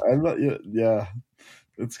 No, yeah,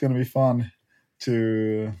 it's gonna be fun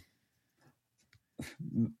to.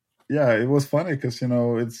 Yeah, it was funny because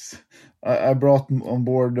I brought on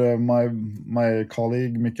board my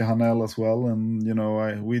colleague Micke Hanell as well, and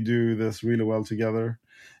we do this really well together,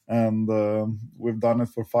 and we've done it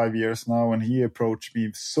for 5 years now. And he approached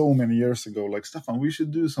me so many years ago, like, Staffan, we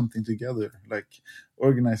should do something together, like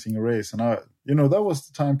organizing a race. And that was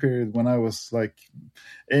the time period when I was like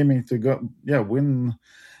aiming to win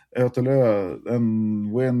ÖTILLÖ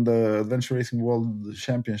and win the Adventure Racing World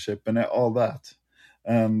Championship and all that.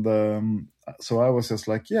 And so I was just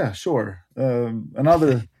like, yeah, sure,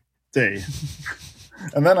 another day.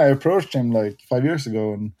 And then I approached him like 5 years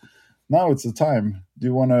ago, and now it's the time. Do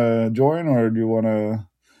you want to join, or do you want to?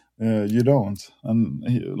 You don't. And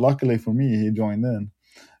luckily for me, he joined in,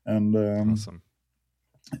 and awesome.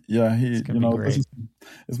 Yeah,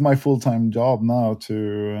 it's my full-time job now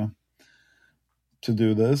to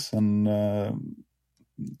do this and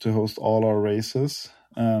to host all our races.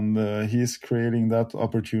 And he's creating that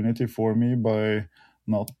opportunity for me by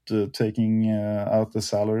not taking out the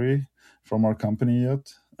salary from our company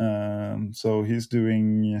yet. So he's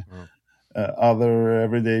doing other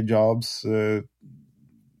everyday jobs, to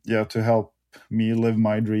help me live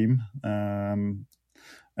my dream, and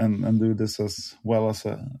do this as well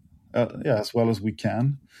as we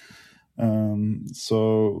can.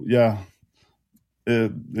 So yeah,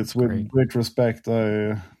 it's with great respect.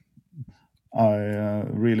 I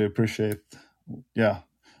really appreciate,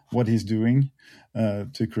 what he's doing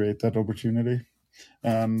to create that opportunity,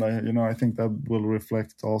 and I think that will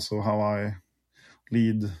reflect also how I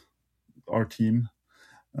lead our team.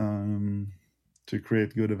 to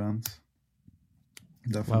create good events.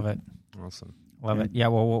 Definitely. Love it. Awesome. Love it. Yeah,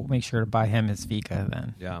 well, we'll make sure to buy him his Fika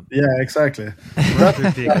then. Yeah. Yeah, exactly.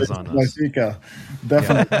 Fika's on My us. Fika.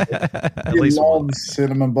 Definitely. At He least one. loves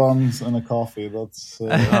cinnamon buns and a coffee. That's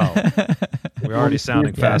We're already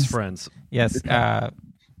sounding fast friends. Yes.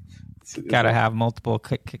 Got to have multiple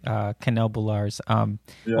canelbulars.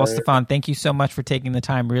 Well, Staffan, thank you so much for taking the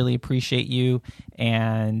time. Really appreciate you.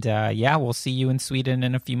 And we'll see you in Sweden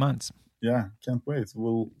in a few months. Yeah, can't wait.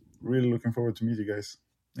 We're really looking forward to meet you guys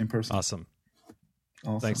in person. Awesome.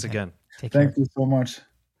 Thanks again. Take care. Thank you so much.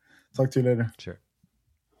 Talk to you later. Sure.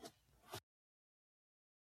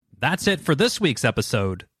 That's it for this week's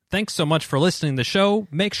episode. Thanks so much for listening to the show.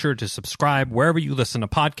 Make sure to subscribe wherever you listen to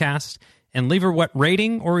podcasts and leave a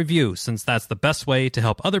rating or review, since that's the best way to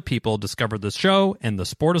help other people discover the show and the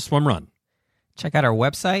sport of swim run. Check out our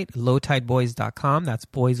website, lowtideboys.com. That's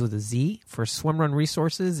boys with a Z, for swim run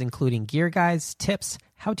resources, including gear guides, tips,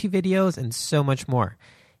 how-to videos, and so much more.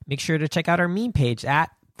 Make sure to check out our meme page at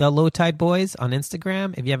The Low Tide Boys on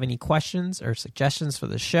Instagram. If you have any questions or suggestions for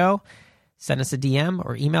the show, send us a DM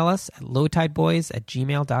or email us at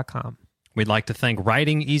lowtideboys@gmail.com. We'd like to thank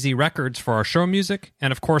Riding Easy Records for our show music,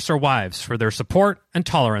 and of course our wives for their support and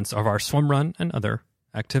tolerance of our swim run and other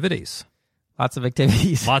activities. Lots of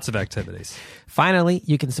activities. Lots of activities. Finally,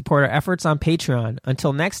 you can support our efforts on Patreon.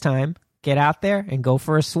 Until next time, get out there and go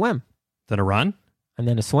for a swim. Then a run. And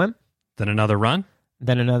then a swim. Then another run.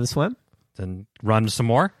 Then another swim. Then run some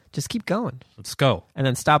more. Just keep going. Let's go. And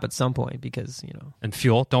then stop at some point because, And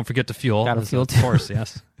fuel. Don't forget to fuel. Gotta fuel Of too. course,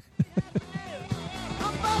 yes.